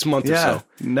next month or so.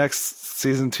 Next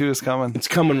season 2 is coming. It's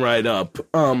coming right up.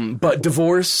 But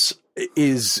Divorce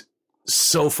is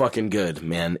so fucking good,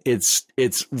 man. It's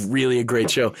really a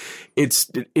great show.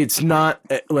 It's not...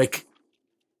 like...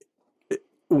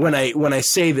 When I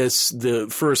say this, the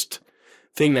first...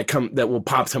 thing that will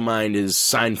pop to mind is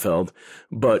Seinfeld,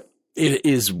 but it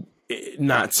is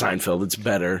not Seinfeld. It's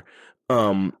better.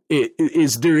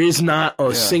 There is not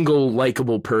a single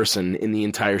likable person in the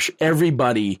entire show.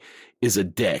 Everybody is a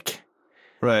dick.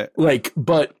 Right. Like,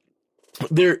 but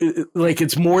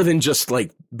it's more than just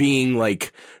like being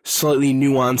like slightly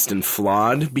nuanced and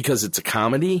flawed because it's a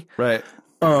comedy. Right.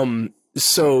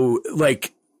 So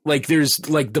like there's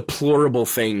like deplorable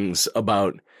things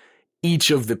about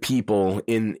each of the people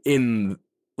in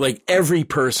like every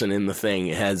person in the thing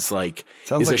has like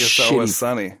sounds like it's always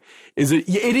sunny. Is it?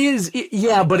 It is.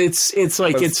 Yeah, but it's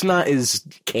like it's not as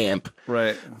camp.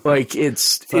 Right. Like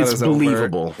it's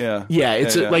believable. Yeah. Yeah.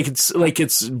 It's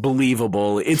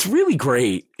believable. It's really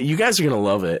great. You guys are gonna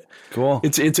love it. Cool.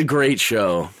 It's a great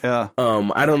show. Yeah.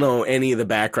 I don't know any of the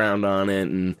background on it,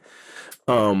 and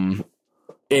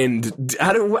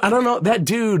I don't know that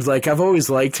dude. Like I've always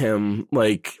liked him,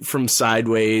 like from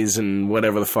Sideways and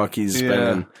whatever the fuck he's been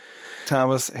in.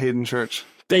 Thomas Hayden Church.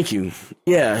 Thank you.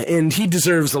 Yeah, and he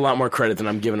deserves a lot more credit than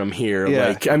I'm giving him here. Yeah.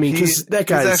 Like I mean, because that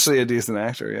guy's actually a decent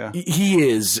actor. Yeah, he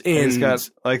is, and he's got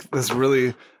like this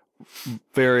really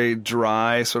very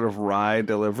dry sort of wry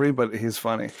delivery, but he's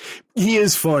funny. He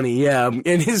is funny. Yeah,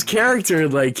 and his character,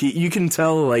 like you can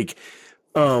tell, like.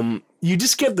 You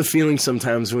just get the feeling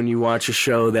sometimes when you watch a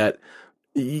show that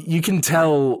you can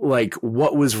tell like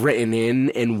what was written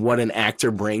in and what an actor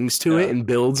brings to it and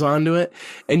builds onto it.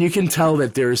 And you can tell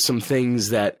that there's some things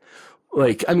that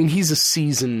like, I mean, he's a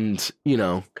seasoned,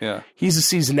 he's a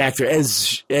seasoned actor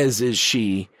as is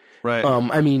she. Right.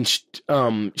 I mean,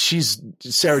 she's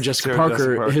Sarah Jessica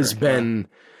Parker has been,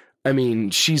 I mean,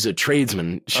 she's a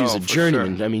tradesman. She's a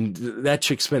journeyman. Sure. I mean, that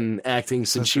chick's been acting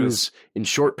since she was in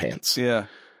Short Pants. Yeah.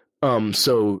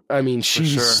 So, I mean,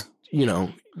 she's,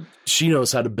 she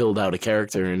knows how to build out a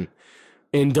character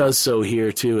and does so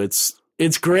here too.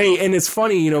 It's great. And it's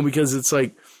funny, because it's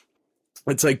like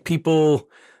people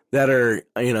that are,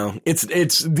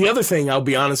 it's the other thing, I'll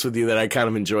be honest with you, that I kind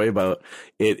of enjoy about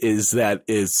it is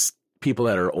people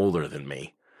that are older than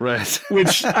me. Right.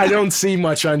 Which I don't see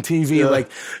much on TV.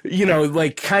 Yeah.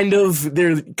 Like kind of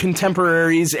they're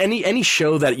contemporaries. Any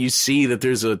show that you see that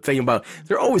there's a thing about,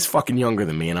 they're always fucking younger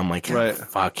than me. And I'm like, right.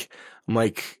 Fuck. I'm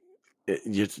like,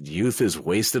 youth is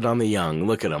wasted on the young.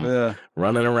 Look at them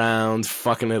running around,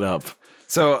 fucking it up.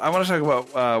 So I want to talk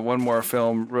about one more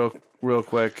film real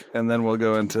quick, and then we'll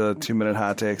go into 2-minute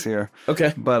hot takes here.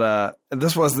 Okay. But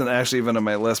this wasn't actually even on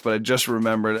my list, but I just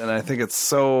remembered, and I think it's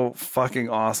so fucking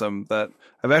awesome that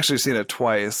I've actually seen it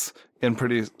twice in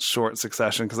pretty short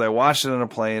succession because I watched it on a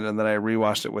plane and then I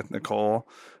rewatched it with Nicole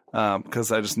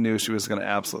because I just knew she was going to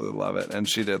absolutely love it, and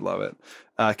she did love it.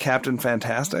 Captain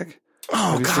Fantastic.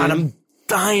 Oh God, I'm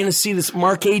dying to see this.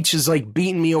 Mark H is like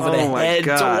beating me over the head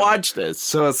to watch this.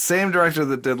 So it's the same director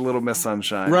that did Little Miss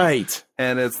Sunshine. Right.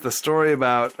 And it's the story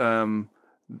about Viggo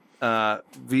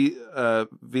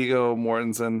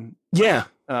Mortensen. Yeah.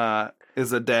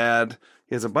 Is a dad.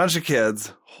 He has a bunch of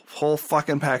kids, whole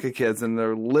fucking pack of kids, and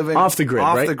they're living off the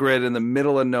grid in the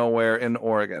middle of nowhere in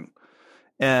Oregon.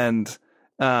 And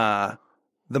the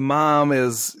mom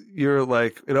is, you're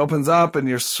like, it opens up and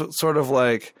you're sort of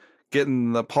like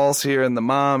getting the pulse here, and the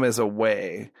mom is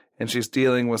away and she's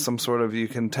dealing with some sort of, you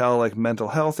can tell, like mental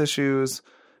health issues.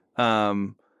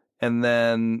 And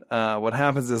then what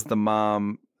happens is the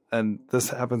mom, and this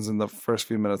happens in the first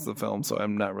few minutes of the film, so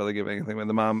I'm not really giving anything away.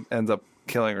 The mom ends up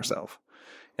killing herself.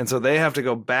 And so they have to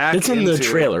go back. It's in the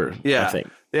trailer, yeah, I think.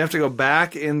 They have to go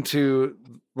back into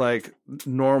like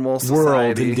normal society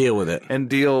world and deal with it. And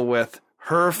deal with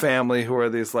her family, who are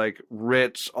these like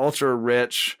rich, ultra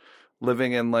rich,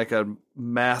 living in like a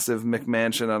massive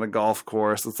McMansion on a golf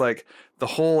course. It's like the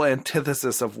whole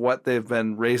antithesis of what they've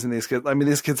been raising these kids. I mean,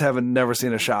 these kids haven't never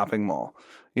seen a shopping mall.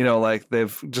 You know, like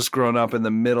they've just grown up in the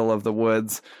middle of the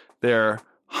woods. They're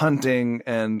hunting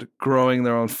and growing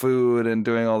their own food and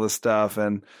doing all this stuff.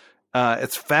 And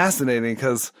it's fascinating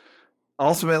because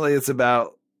ultimately it's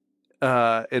about,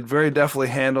 it very definitely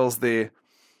handles the,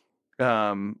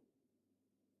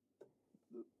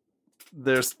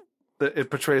 it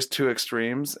portrays two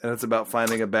extremes, and it's about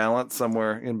finding a balance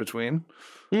somewhere in between.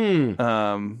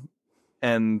 And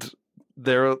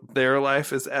their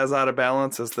life is as out of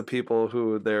balance as the people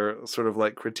who they're sort of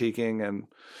like critiquing and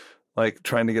like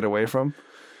trying to get away from.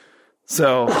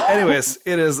 So anyways,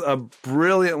 it is a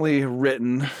brilliantly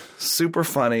written, super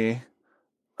funny,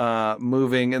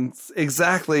 moving, and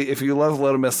exactly, if you love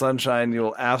Little Miss Sunshine,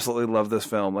 you'll absolutely love this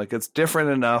film. Like, it's different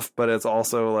enough, but it's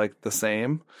also like the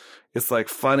same. It's like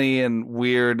funny and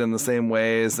weird in the same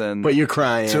ways, and but you're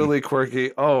crying. Totally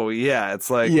quirky. Oh yeah, it's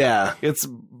like, yeah, it's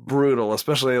brutal,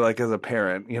 especially like as a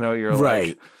parent. You know, you're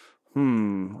right.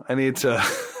 Like, I need to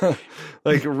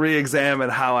like re-examine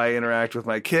how I interact with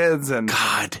my kids, and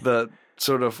the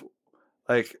sort of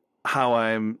like how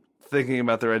I'm thinking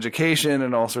about their education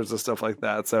and all sorts of stuff like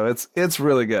that. So it's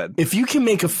really good. If you can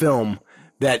make a film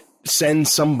that sends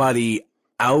somebody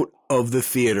out of the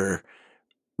theater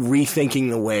rethinking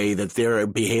the way that they're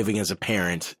behaving as a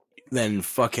parent, then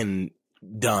fucking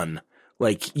done.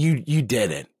 Like, you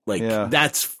did it. Like,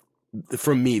 that's,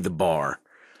 for me, the bar.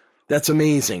 That's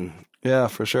amazing. Yeah,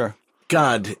 for sure.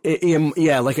 God,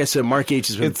 like I said, Mark H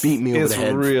has been beating me over the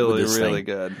head. It's really, really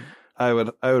good. I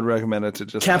would recommend it to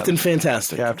just Captain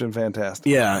Fantastic. Captain Fantastic.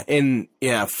 Yeah, and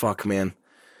fuck, man.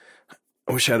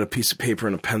 I wish I had a piece of paper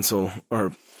and a pencil,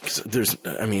 or this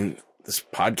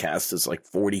podcast is like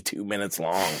 42 minutes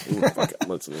long.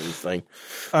 Listen to this thing.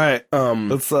 All right,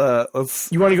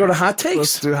 let's. You want to go to hot takes?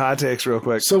 Let's do hot takes real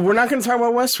quick. So we're not going to talk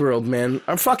about Westworld, man.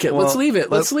 Fuck it. Well, let's leave it.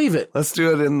 Let's leave it. Let's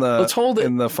do it in the. Let's hold it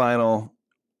in the final.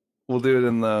 We'll do it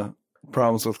in the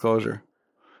Problems with Closure.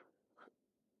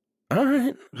 All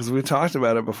right, because we talked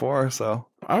about it before, so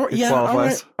it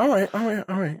qualifies. All right.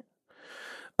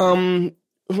 You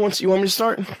want me to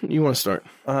start? You want to start?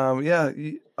 Yeah,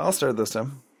 I'll start this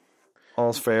time.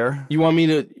 All's fair. You want me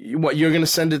to? What, you're going to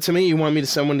send it to me? You want me to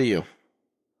send one to you?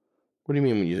 What do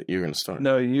you mean you're going to start?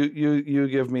 No, you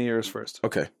give me yours first.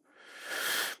 Okay.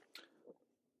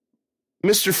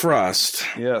 Mr. Frost.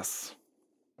 Yes.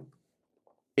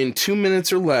 In 2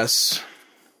 minutes or less,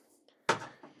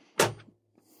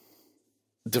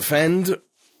 defend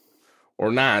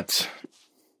or not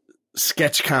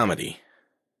sketch comedy,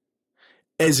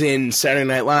 as in Saturday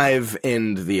Night Live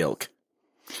and the ilk.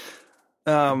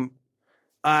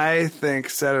 I think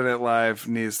Saturday Night Live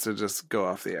needs to just go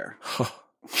off the air.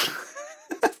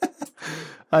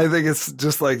 I think it's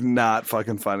just like not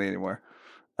fucking funny anymore.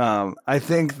 I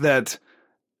think that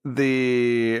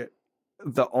the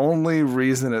only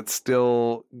reason it's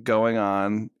still going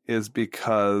on is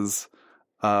because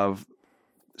of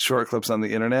short clips on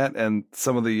the internet and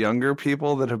some of the younger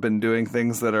people that have been doing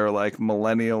things that are like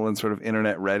millennial and sort of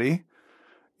internet ready.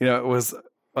 You know, it was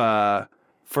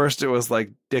first it was like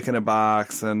Dick in a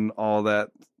Box and all that,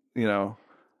 you know,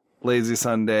 Lazy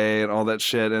Sunday and all that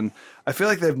shit. And I feel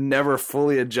like they've never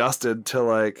fully adjusted to,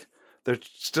 like, they're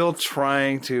still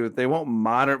trying to, they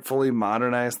won't fully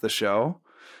modernize the show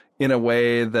in a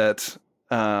way that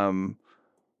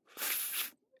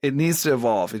it needs to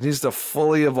evolve. It needs to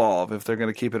fully evolve if they're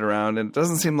going to keep it around. And it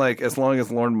doesn't seem like, as long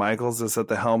as Lorne Michaels is at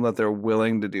the helm, that they're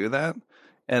willing to do that.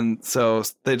 And so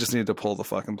they just need to pull the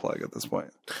fucking plug at this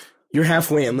point. You're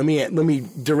halfway in. Let me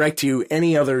direct you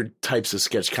any other types of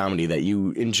sketch comedy that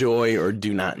you enjoy or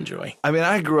do not enjoy. I mean,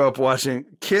 I grew up watching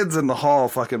Kids in the Hall.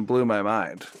 Fucking blew my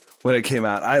mind. when it came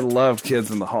out. I loved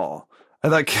Kids in the Hall. I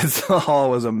thought Kids in the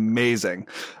Hall was amazing.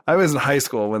 I was in high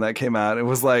school when that came out. It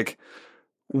was like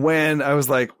when I was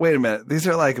like, wait a minute, these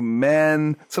are like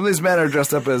men. Some of these men are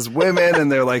dressed up as women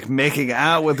and they're like making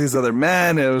out with these other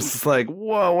men. And it was just like,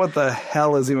 whoa, what the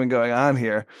hell is even going on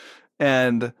here?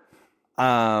 And,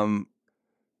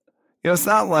 it's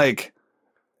not like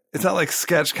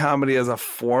sketch comedy as a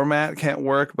format can't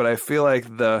work, but I feel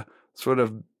like the sort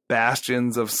of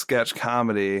bastions of sketch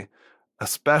comedy,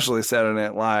 especially Saturday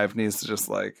Night Live, needs to just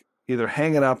like either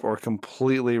hang it up or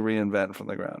completely reinvent from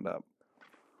the ground up.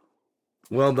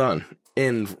 Well done.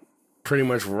 And pretty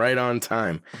much right on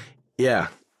time. Yeah.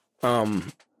 I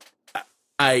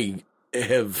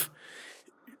have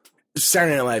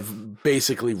Saturday Night Live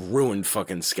basically ruined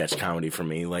fucking sketch comedy for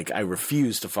me. Like, I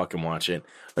refuse to fucking watch it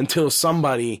until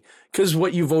somebody, because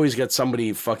what you've always got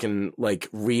somebody fucking like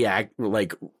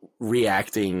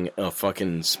reacting a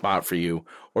fucking spot for you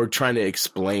or trying to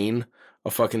explain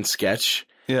a fucking sketch.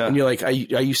 Yeah. And you're like, are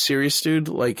you serious, dude?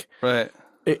 Like, right.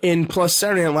 And plus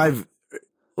Saturday Night Live,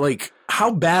 like,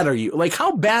 how bad are you? Like,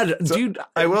 how bad, so, dude?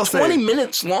 I will 20 say,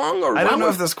 minutes long? Or I don't know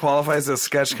if this qualifies as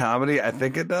sketch comedy. I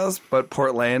think it does, but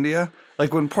Portlandia,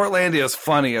 like when Portlandia is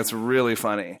funny, it's really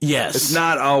funny. Yes, it's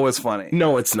not always funny.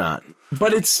 No, it's not.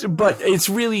 But it's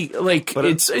really like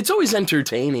it's always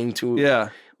entertaining to. Yeah.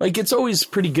 Like, it's always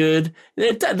pretty good.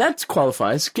 That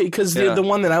qualifies because the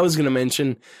one that I was going to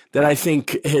mention that I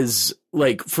think has,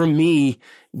 like, for me,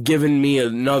 given me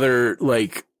another,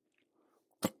 like,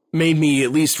 made me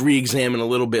at least re-examine a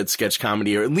little bit sketch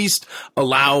comedy, or at least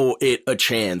allow it a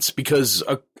chance, because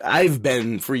I've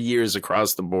been for years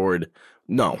across the board.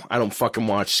 No, I don't fucking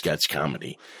watch sketch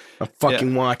comedy. I'm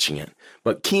fucking watching it.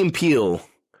 But Key and Peele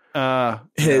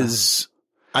has,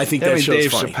 I think that show's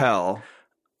Dave funny. Chappelle.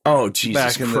 Oh, Jesus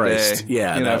back in Christ. the day.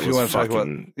 Yeah, if you want to talk about,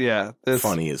 that's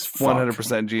funny as fuck.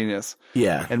 100% genius.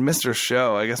 Yeah. And Mr.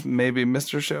 Show, I guess maybe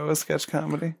Mr. Show is sketch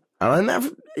comedy.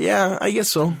 Yeah, I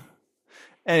guess so.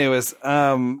 Anyways,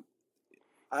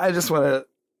 I just want to,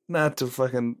 not to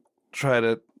fucking try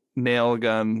to nail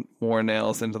gun more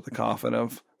nails into the coffin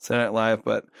of Saturday Night Live,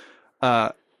 but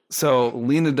so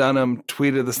Lena Dunham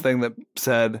tweeted this thing that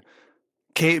said,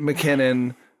 Kate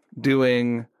McKinnon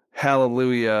doing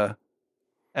Hallelujah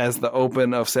as the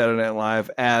open of Saturday Night Live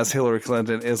as Hillary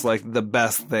Clinton is like the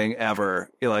best thing ever,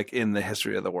 like in the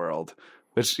history of the world,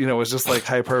 which, was just like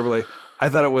hyperbole. I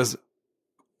thought it was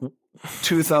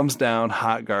 2 thumbs down,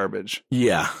 hot garbage.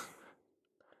 Yeah.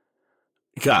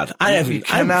 God, you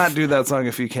cannot do that song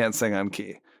if you can't sing on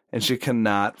key, and she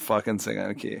cannot fucking sing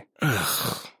on key.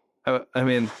 I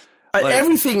mean, like,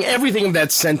 everything of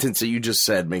that sentence that you just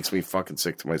said makes me fucking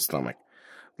sick to my stomach.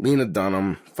 Lena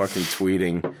Dunham fucking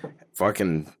tweeting,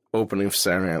 fucking opening of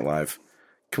Saturday Night Live.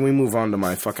 Can we move on to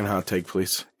my fucking hot take,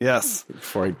 please? Yes.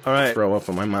 Before I throw up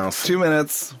in my mouth. 2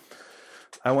 minutes.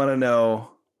 I want to know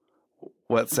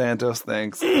what Santos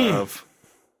thinks of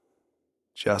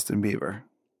Justin Bieber.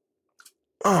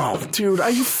 Oh, dude,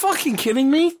 are you fucking kidding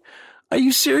me? Are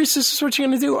you serious? This is what you're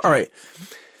going to do? All right.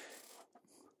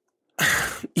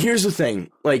 Here's the thing.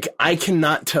 Like, I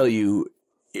can't tell you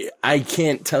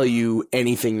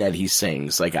anything that he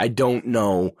sings. Like, I don't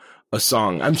know a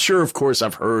song. I'm sure, of course,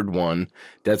 I've heard one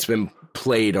that's been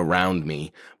played around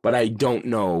me, but I don't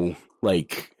know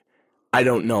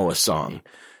a song.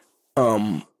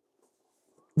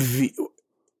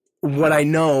 What I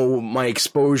know, my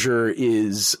exposure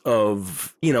is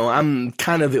of, I'm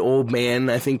kind of the old man,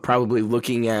 I think, probably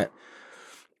looking at,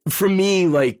 for me,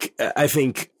 like, I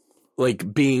think,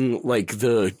 like, being, like,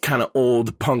 the kind of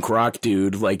old punk rock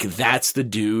dude, like, that's the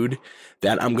dude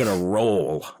that I'm gonna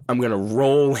roll. I'm gonna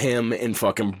roll him and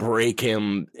fucking break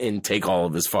him and take all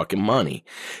of his fucking money.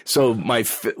 So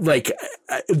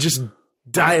just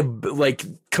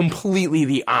completely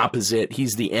the opposite.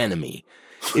 He's the enemy.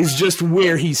 Is just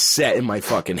where he's set in my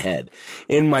fucking head.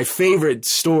 And my favorite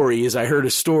story is I heard a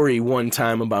story one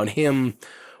time about him,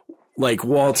 like,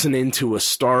 waltzing into a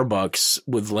Starbucks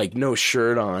with, like, no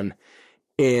shirt on,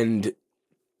 and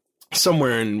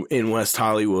somewhere in West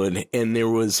Hollywood, and there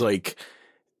was like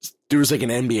an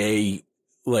NBA,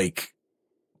 like,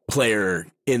 player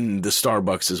in the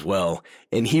Starbucks as well,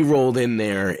 and he rolled in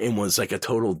there and was like a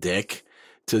total dick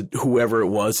to whoever it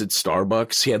was at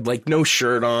Starbucks. He had, like, no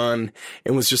shirt on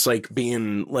and was just, like,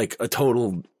 being, like, a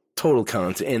total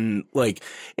cunt.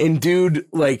 And dude,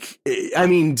 like, I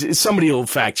mean, somebody will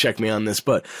fact check me on this,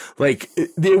 but, like,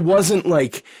 there wasn't,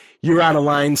 like, you're out of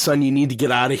line, son, you need to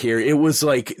get out of here. It was,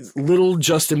 like, little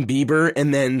Justin Bieber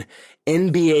and then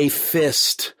NBA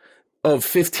fist of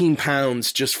 15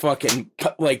 pounds just fucking,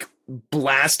 like,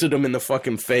 blasted him in the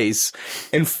fucking face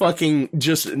and fucking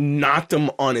just knocked him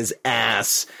on his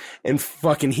ass, and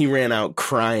fucking he ran out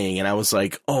crying, and I was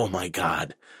like, oh my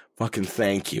God, fucking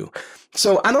thank you.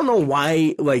 So I don't know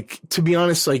why, like, to be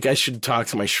honest, like, I should talk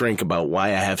to my shrink about why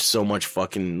I have so much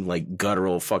fucking, like,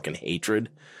 guttural fucking hatred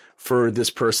for this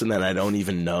person that I don't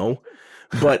even know.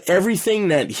 But everything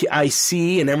that I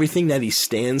see and everything that he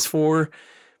stands for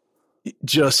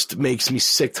just makes me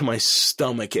sick to my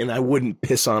stomach, and I wouldn't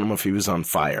piss on him if he was on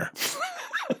fire.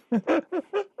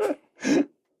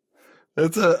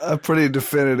 That's a pretty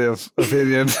definitive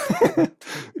opinion.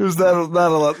 There's not a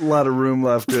lot of room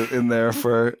left in there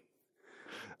for...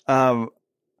 wow.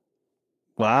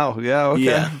 Yeah. Okay.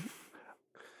 Yeah.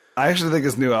 I actually think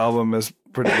his new album is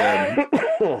pretty good.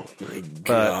 Oh my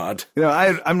God. You know,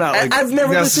 I'm not like I've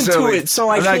never listened to it, so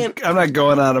I can't. I'm not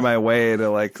going out of my way to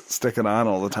like stick it on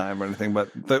all the time or anything. But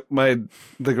the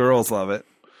girls love it.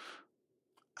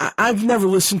 I've never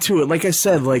listened to it. Like I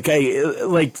said,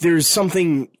 there's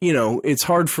something, you know, it's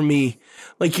hard for me.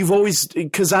 Like you've always,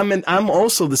 because I'm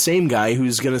also the same guy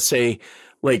who's gonna say,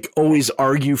 like, always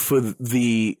argue for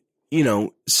the, you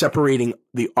know, separating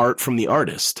the art from the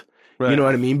artist. Right. You know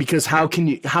what I mean? Because how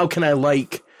can I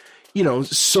like, you know,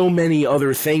 so many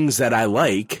other things that I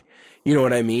like? You know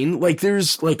what I mean? Like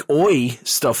there's like Oi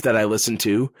stuff that I listen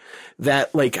to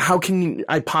that, like, how can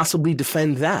I possibly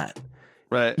defend that?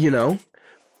 Right. You know?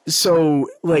 So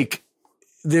like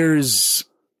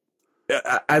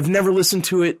I've never listened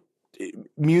to it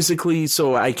musically,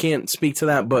 so I can't speak to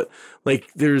that, but like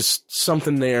there's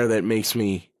something there that makes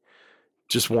me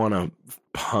just want to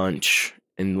punch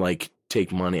and like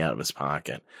take money out of his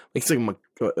pocket. Like it's like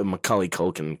a Macaulay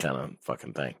Culkin kind of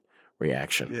fucking thing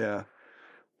reaction. Yeah.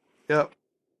 Yep.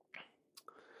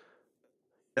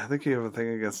 I think you have a thing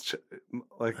against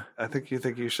I think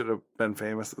you should have been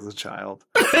famous as a child.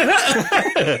 You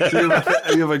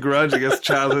have a grudge against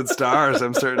childhood stars.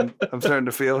 I'm starting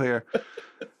to feel here.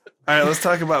 All right, let's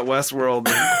talk about Westworld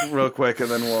real quick, and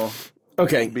then we'll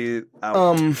be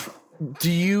out.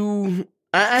 Do you?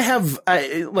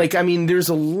 I mean, there's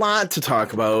a lot to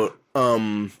talk about.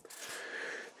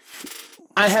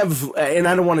 I have, and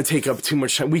I don't want to take up too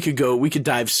much time. We could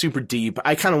dive super deep.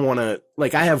 I kind of want to,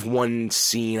 like, I have one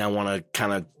scene I want to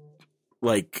kind of,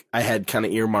 like, I had kind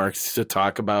of earmarked to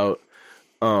talk about.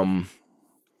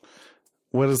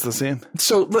 What is the scene?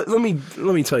 So let me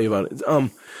tell you about it.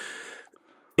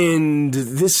 And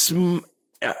this, are we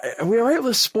all right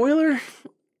with a spoiler?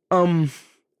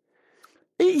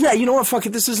 Yeah, you know what? Fuck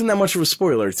it. This isn't that much of a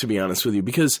spoiler, to be honest with you,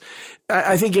 because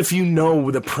I think if you know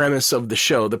the premise of the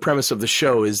show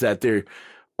is that there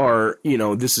are, you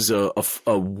know, this is a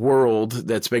world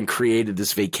that's been created,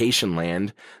 this vacation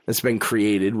land that's been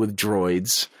created with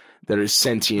droids that are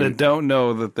sentient. That don't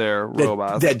know that they're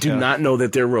robots. That do not know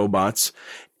that they're robots.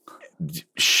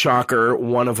 Shocker,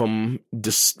 one of them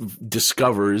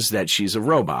discovers that she's a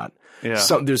robot. Yeah.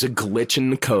 So there's a glitch in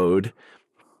the code.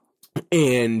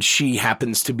 And she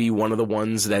happens to be one of the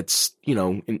ones that's, you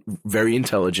know, very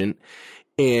intelligent.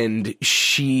 And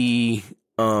she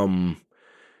finds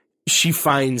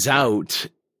out,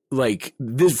 like,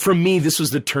 this, for me, this was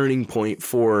the turning point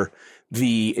for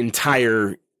the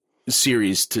entire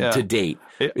series to date,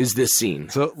 is this scene.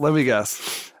 So let me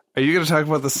guess. Are you going to talk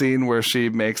about the scene where she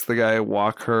makes the guy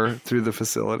walk her through the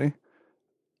facility?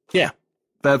 Yeah.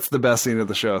 That's the best scene of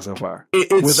the show so far.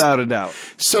 Without a doubt.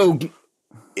 So...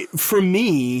 for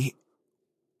me,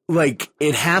 like,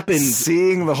 it happened.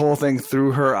 Seeing the whole thing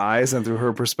through her eyes and through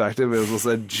her perspective, it was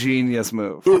a genius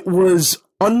move. It was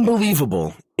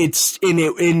unbelievable.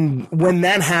 And when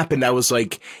that happened, I was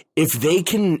like, if they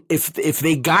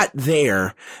got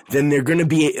there, then they're going to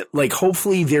be like,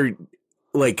 hopefully they're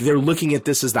looking at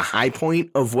this as the high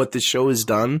point of what the show has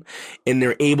done, and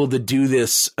they're able to do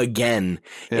this again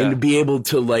and to be able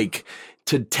to, like,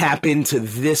 to tap into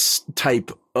this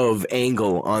type of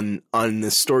angle on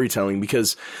this storytelling.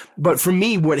 But for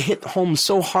me, what hit home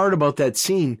so hard about that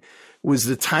scene was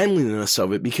the timeliness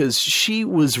of it, because she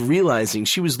was realizing,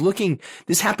 she was looking,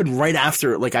 this happened right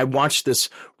after, like, I watched this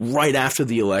right after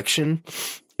the election,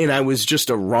 and I was just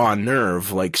a raw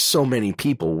nerve, like so many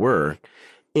people were.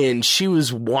 And she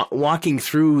was walking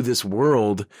through this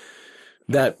world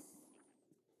that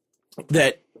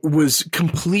was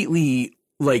completely,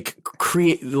 like,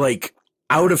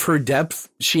 out of her depth.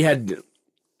 She's a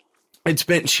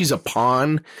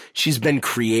pawn. She's been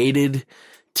created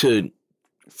to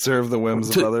serve the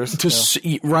whims of others.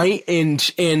 Right.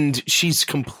 And she's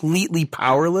completely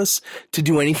powerless to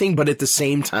do anything. But at the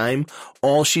same time,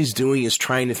 all she's doing is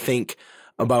trying to think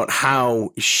about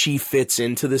how she fits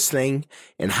into this thing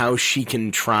and how she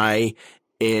can try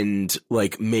and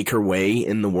like make her way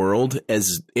in the world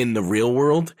as in the real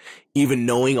world, even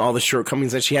knowing all the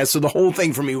shortcomings that she has. So the whole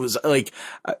thing for me was like,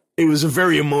 it was a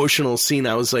very emotional scene.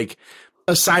 I was like,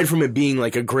 aside from it being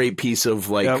like a great piece of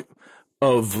like,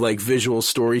 of like visual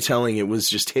storytelling, it was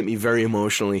just hit me very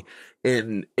emotionally.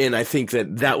 And I think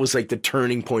that was like the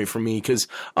turning point for me. 'Cause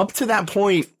up to that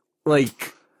point,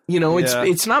 like, you know,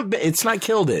 it's not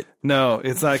killed it. No,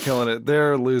 it's not killing it.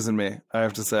 They're losing me, I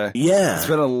have to say. Yeah. It's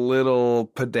been a little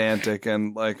pedantic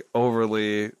and like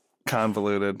overly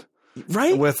convoluted.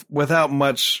 Right? Without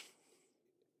much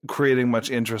creating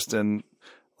much interest in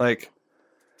like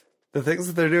the things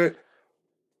that they're doing.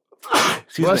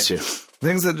 Bless you.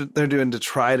 Things that they're doing to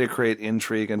try to create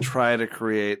intrigue and try to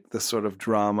create this sort of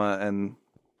drama and,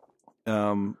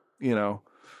 you know,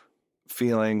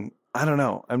 feeling. I don't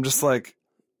know. I'm just like,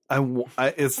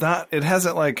 it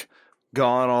hasn't like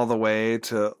gone all the way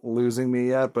to losing me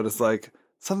yet, but it's like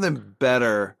something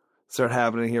better start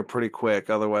happening here pretty quick.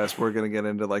 Otherwise we're going to get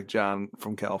into like John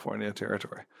from California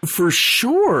territory. For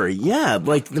sure. Yeah.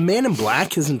 Like the Man in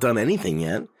Black hasn't done anything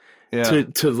yet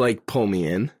to like pull me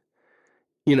in,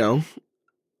 you know?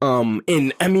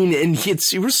 And I mean,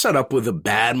 and you were set up with a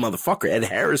bad motherfucker. Ed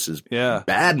Harris is bad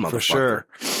motherfucker, for sure.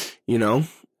 You know?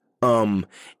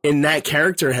 And that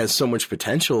character has so much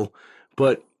potential,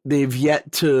 but they've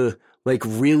yet to like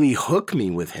really hook me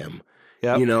with him,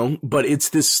 you know, but it's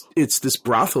this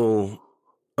brothel,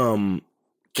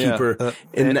 keeper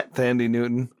and Thandie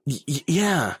Newton.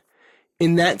 Yeah.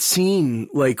 In that scene,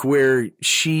 like where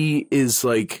she is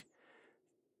like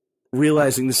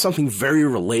realizing there's something very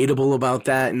relatable about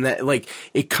that. And that like,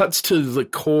 it cuts to the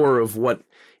core of what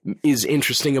is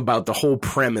interesting about the whole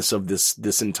premise of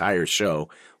this entire show.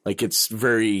 Like it's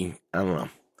very, I don't know.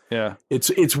 Yeah.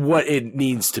 It's what it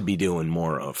needs to be doing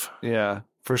more of. Yeah,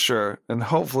 for sure. And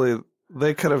hopefully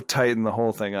they could have tightened the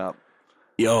whole thing up.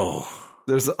 Yo.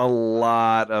 There's a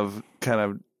lot of kind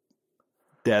of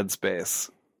dead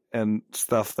space and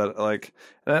stuff that like,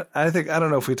 I don't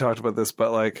know if we talked about this,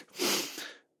 but like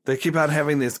they keep on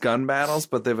having these gun battles,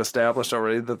 but they've established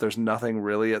already that there's nothing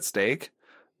really at stake.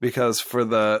 Because for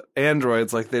the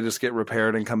androids, like they just get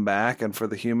repaired and come back, and for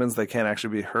the humans, they can't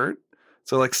actually be hurt.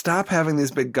 So like, stop having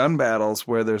these big gun battles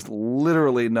where there's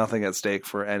literally nothing at stake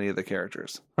for any of the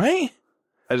characters. Right?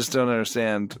 I just don't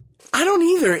understand. I don't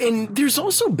either. And there's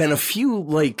also been a few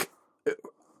like,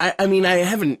 I mean,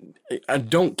 I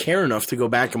don't care enough to go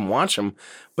back and watch them,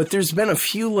 but there's been a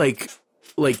few like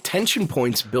tension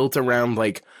points built around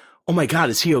like, oh my God,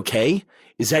 is he okay?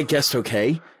 Is that guest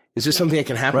okay? Is there something that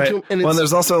can happen to him? And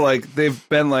there's also like, they've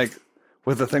been like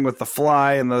with the thing with the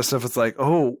fly and other stuff. It's like,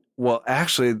 oh, well,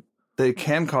 actually they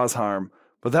can cause harm,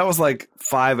 but that was like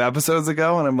 5 episodes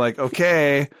ago. And I'm like,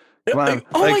 okay, come on.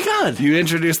 Oh like, my God. You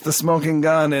introduced the smoking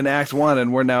gun in Act 1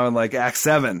 and we're now in like Act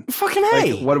 7. Fucking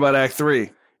A. Like, what about Act 3?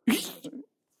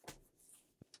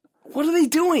 What are they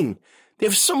doing? They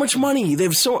have so much money.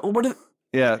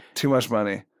 Yeah. Too much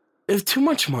money. They have too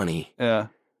much money. Yeah.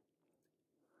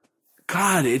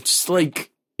 God, it's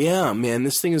like, yeah, man,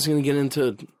 this thing is going to get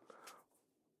into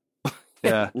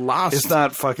Lost. It's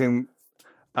not fucking,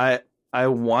 I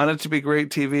want it to be great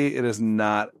TV. It is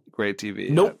not great TV.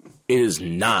 Nope. It is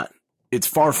not. It's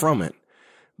far from it.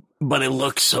 But it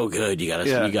looks so good. You gotta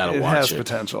watch it. It has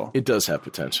potential. It does have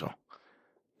potential.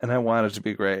 And I want it to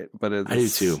be great, but I do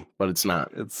too, but it's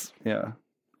not. It's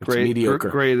great. Mediocre.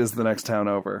 Great is the next town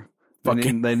over.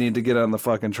 They need to get on the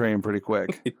fucking train pretty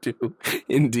quick. They do.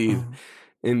 Indeed.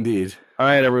 Indeed. All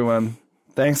right, everyone.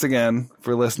 Thanks again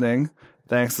for listening.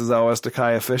 Thanks as always to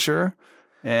Kaya Fisher.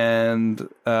 And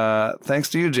thanks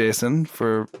to you, Jason,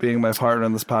 for being my partner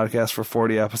on this podcast for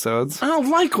 40 episodes. Oh,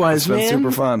 likewise, man. It's been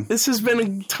super fun. This has been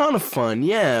a ton of fun.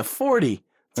 Yeah, 40.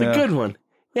 It's a good one.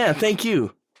 Yeah, thank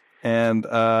you. And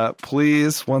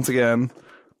please, once again,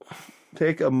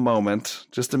 take a moment,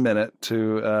 just a minute,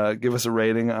 to give us a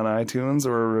rating on iTunes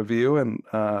or a review, and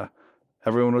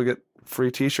everyone will get free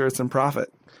t-shirts and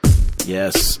profit.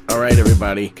 Yes. All right,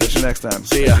 everybody. Catch you next time.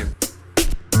 See ya.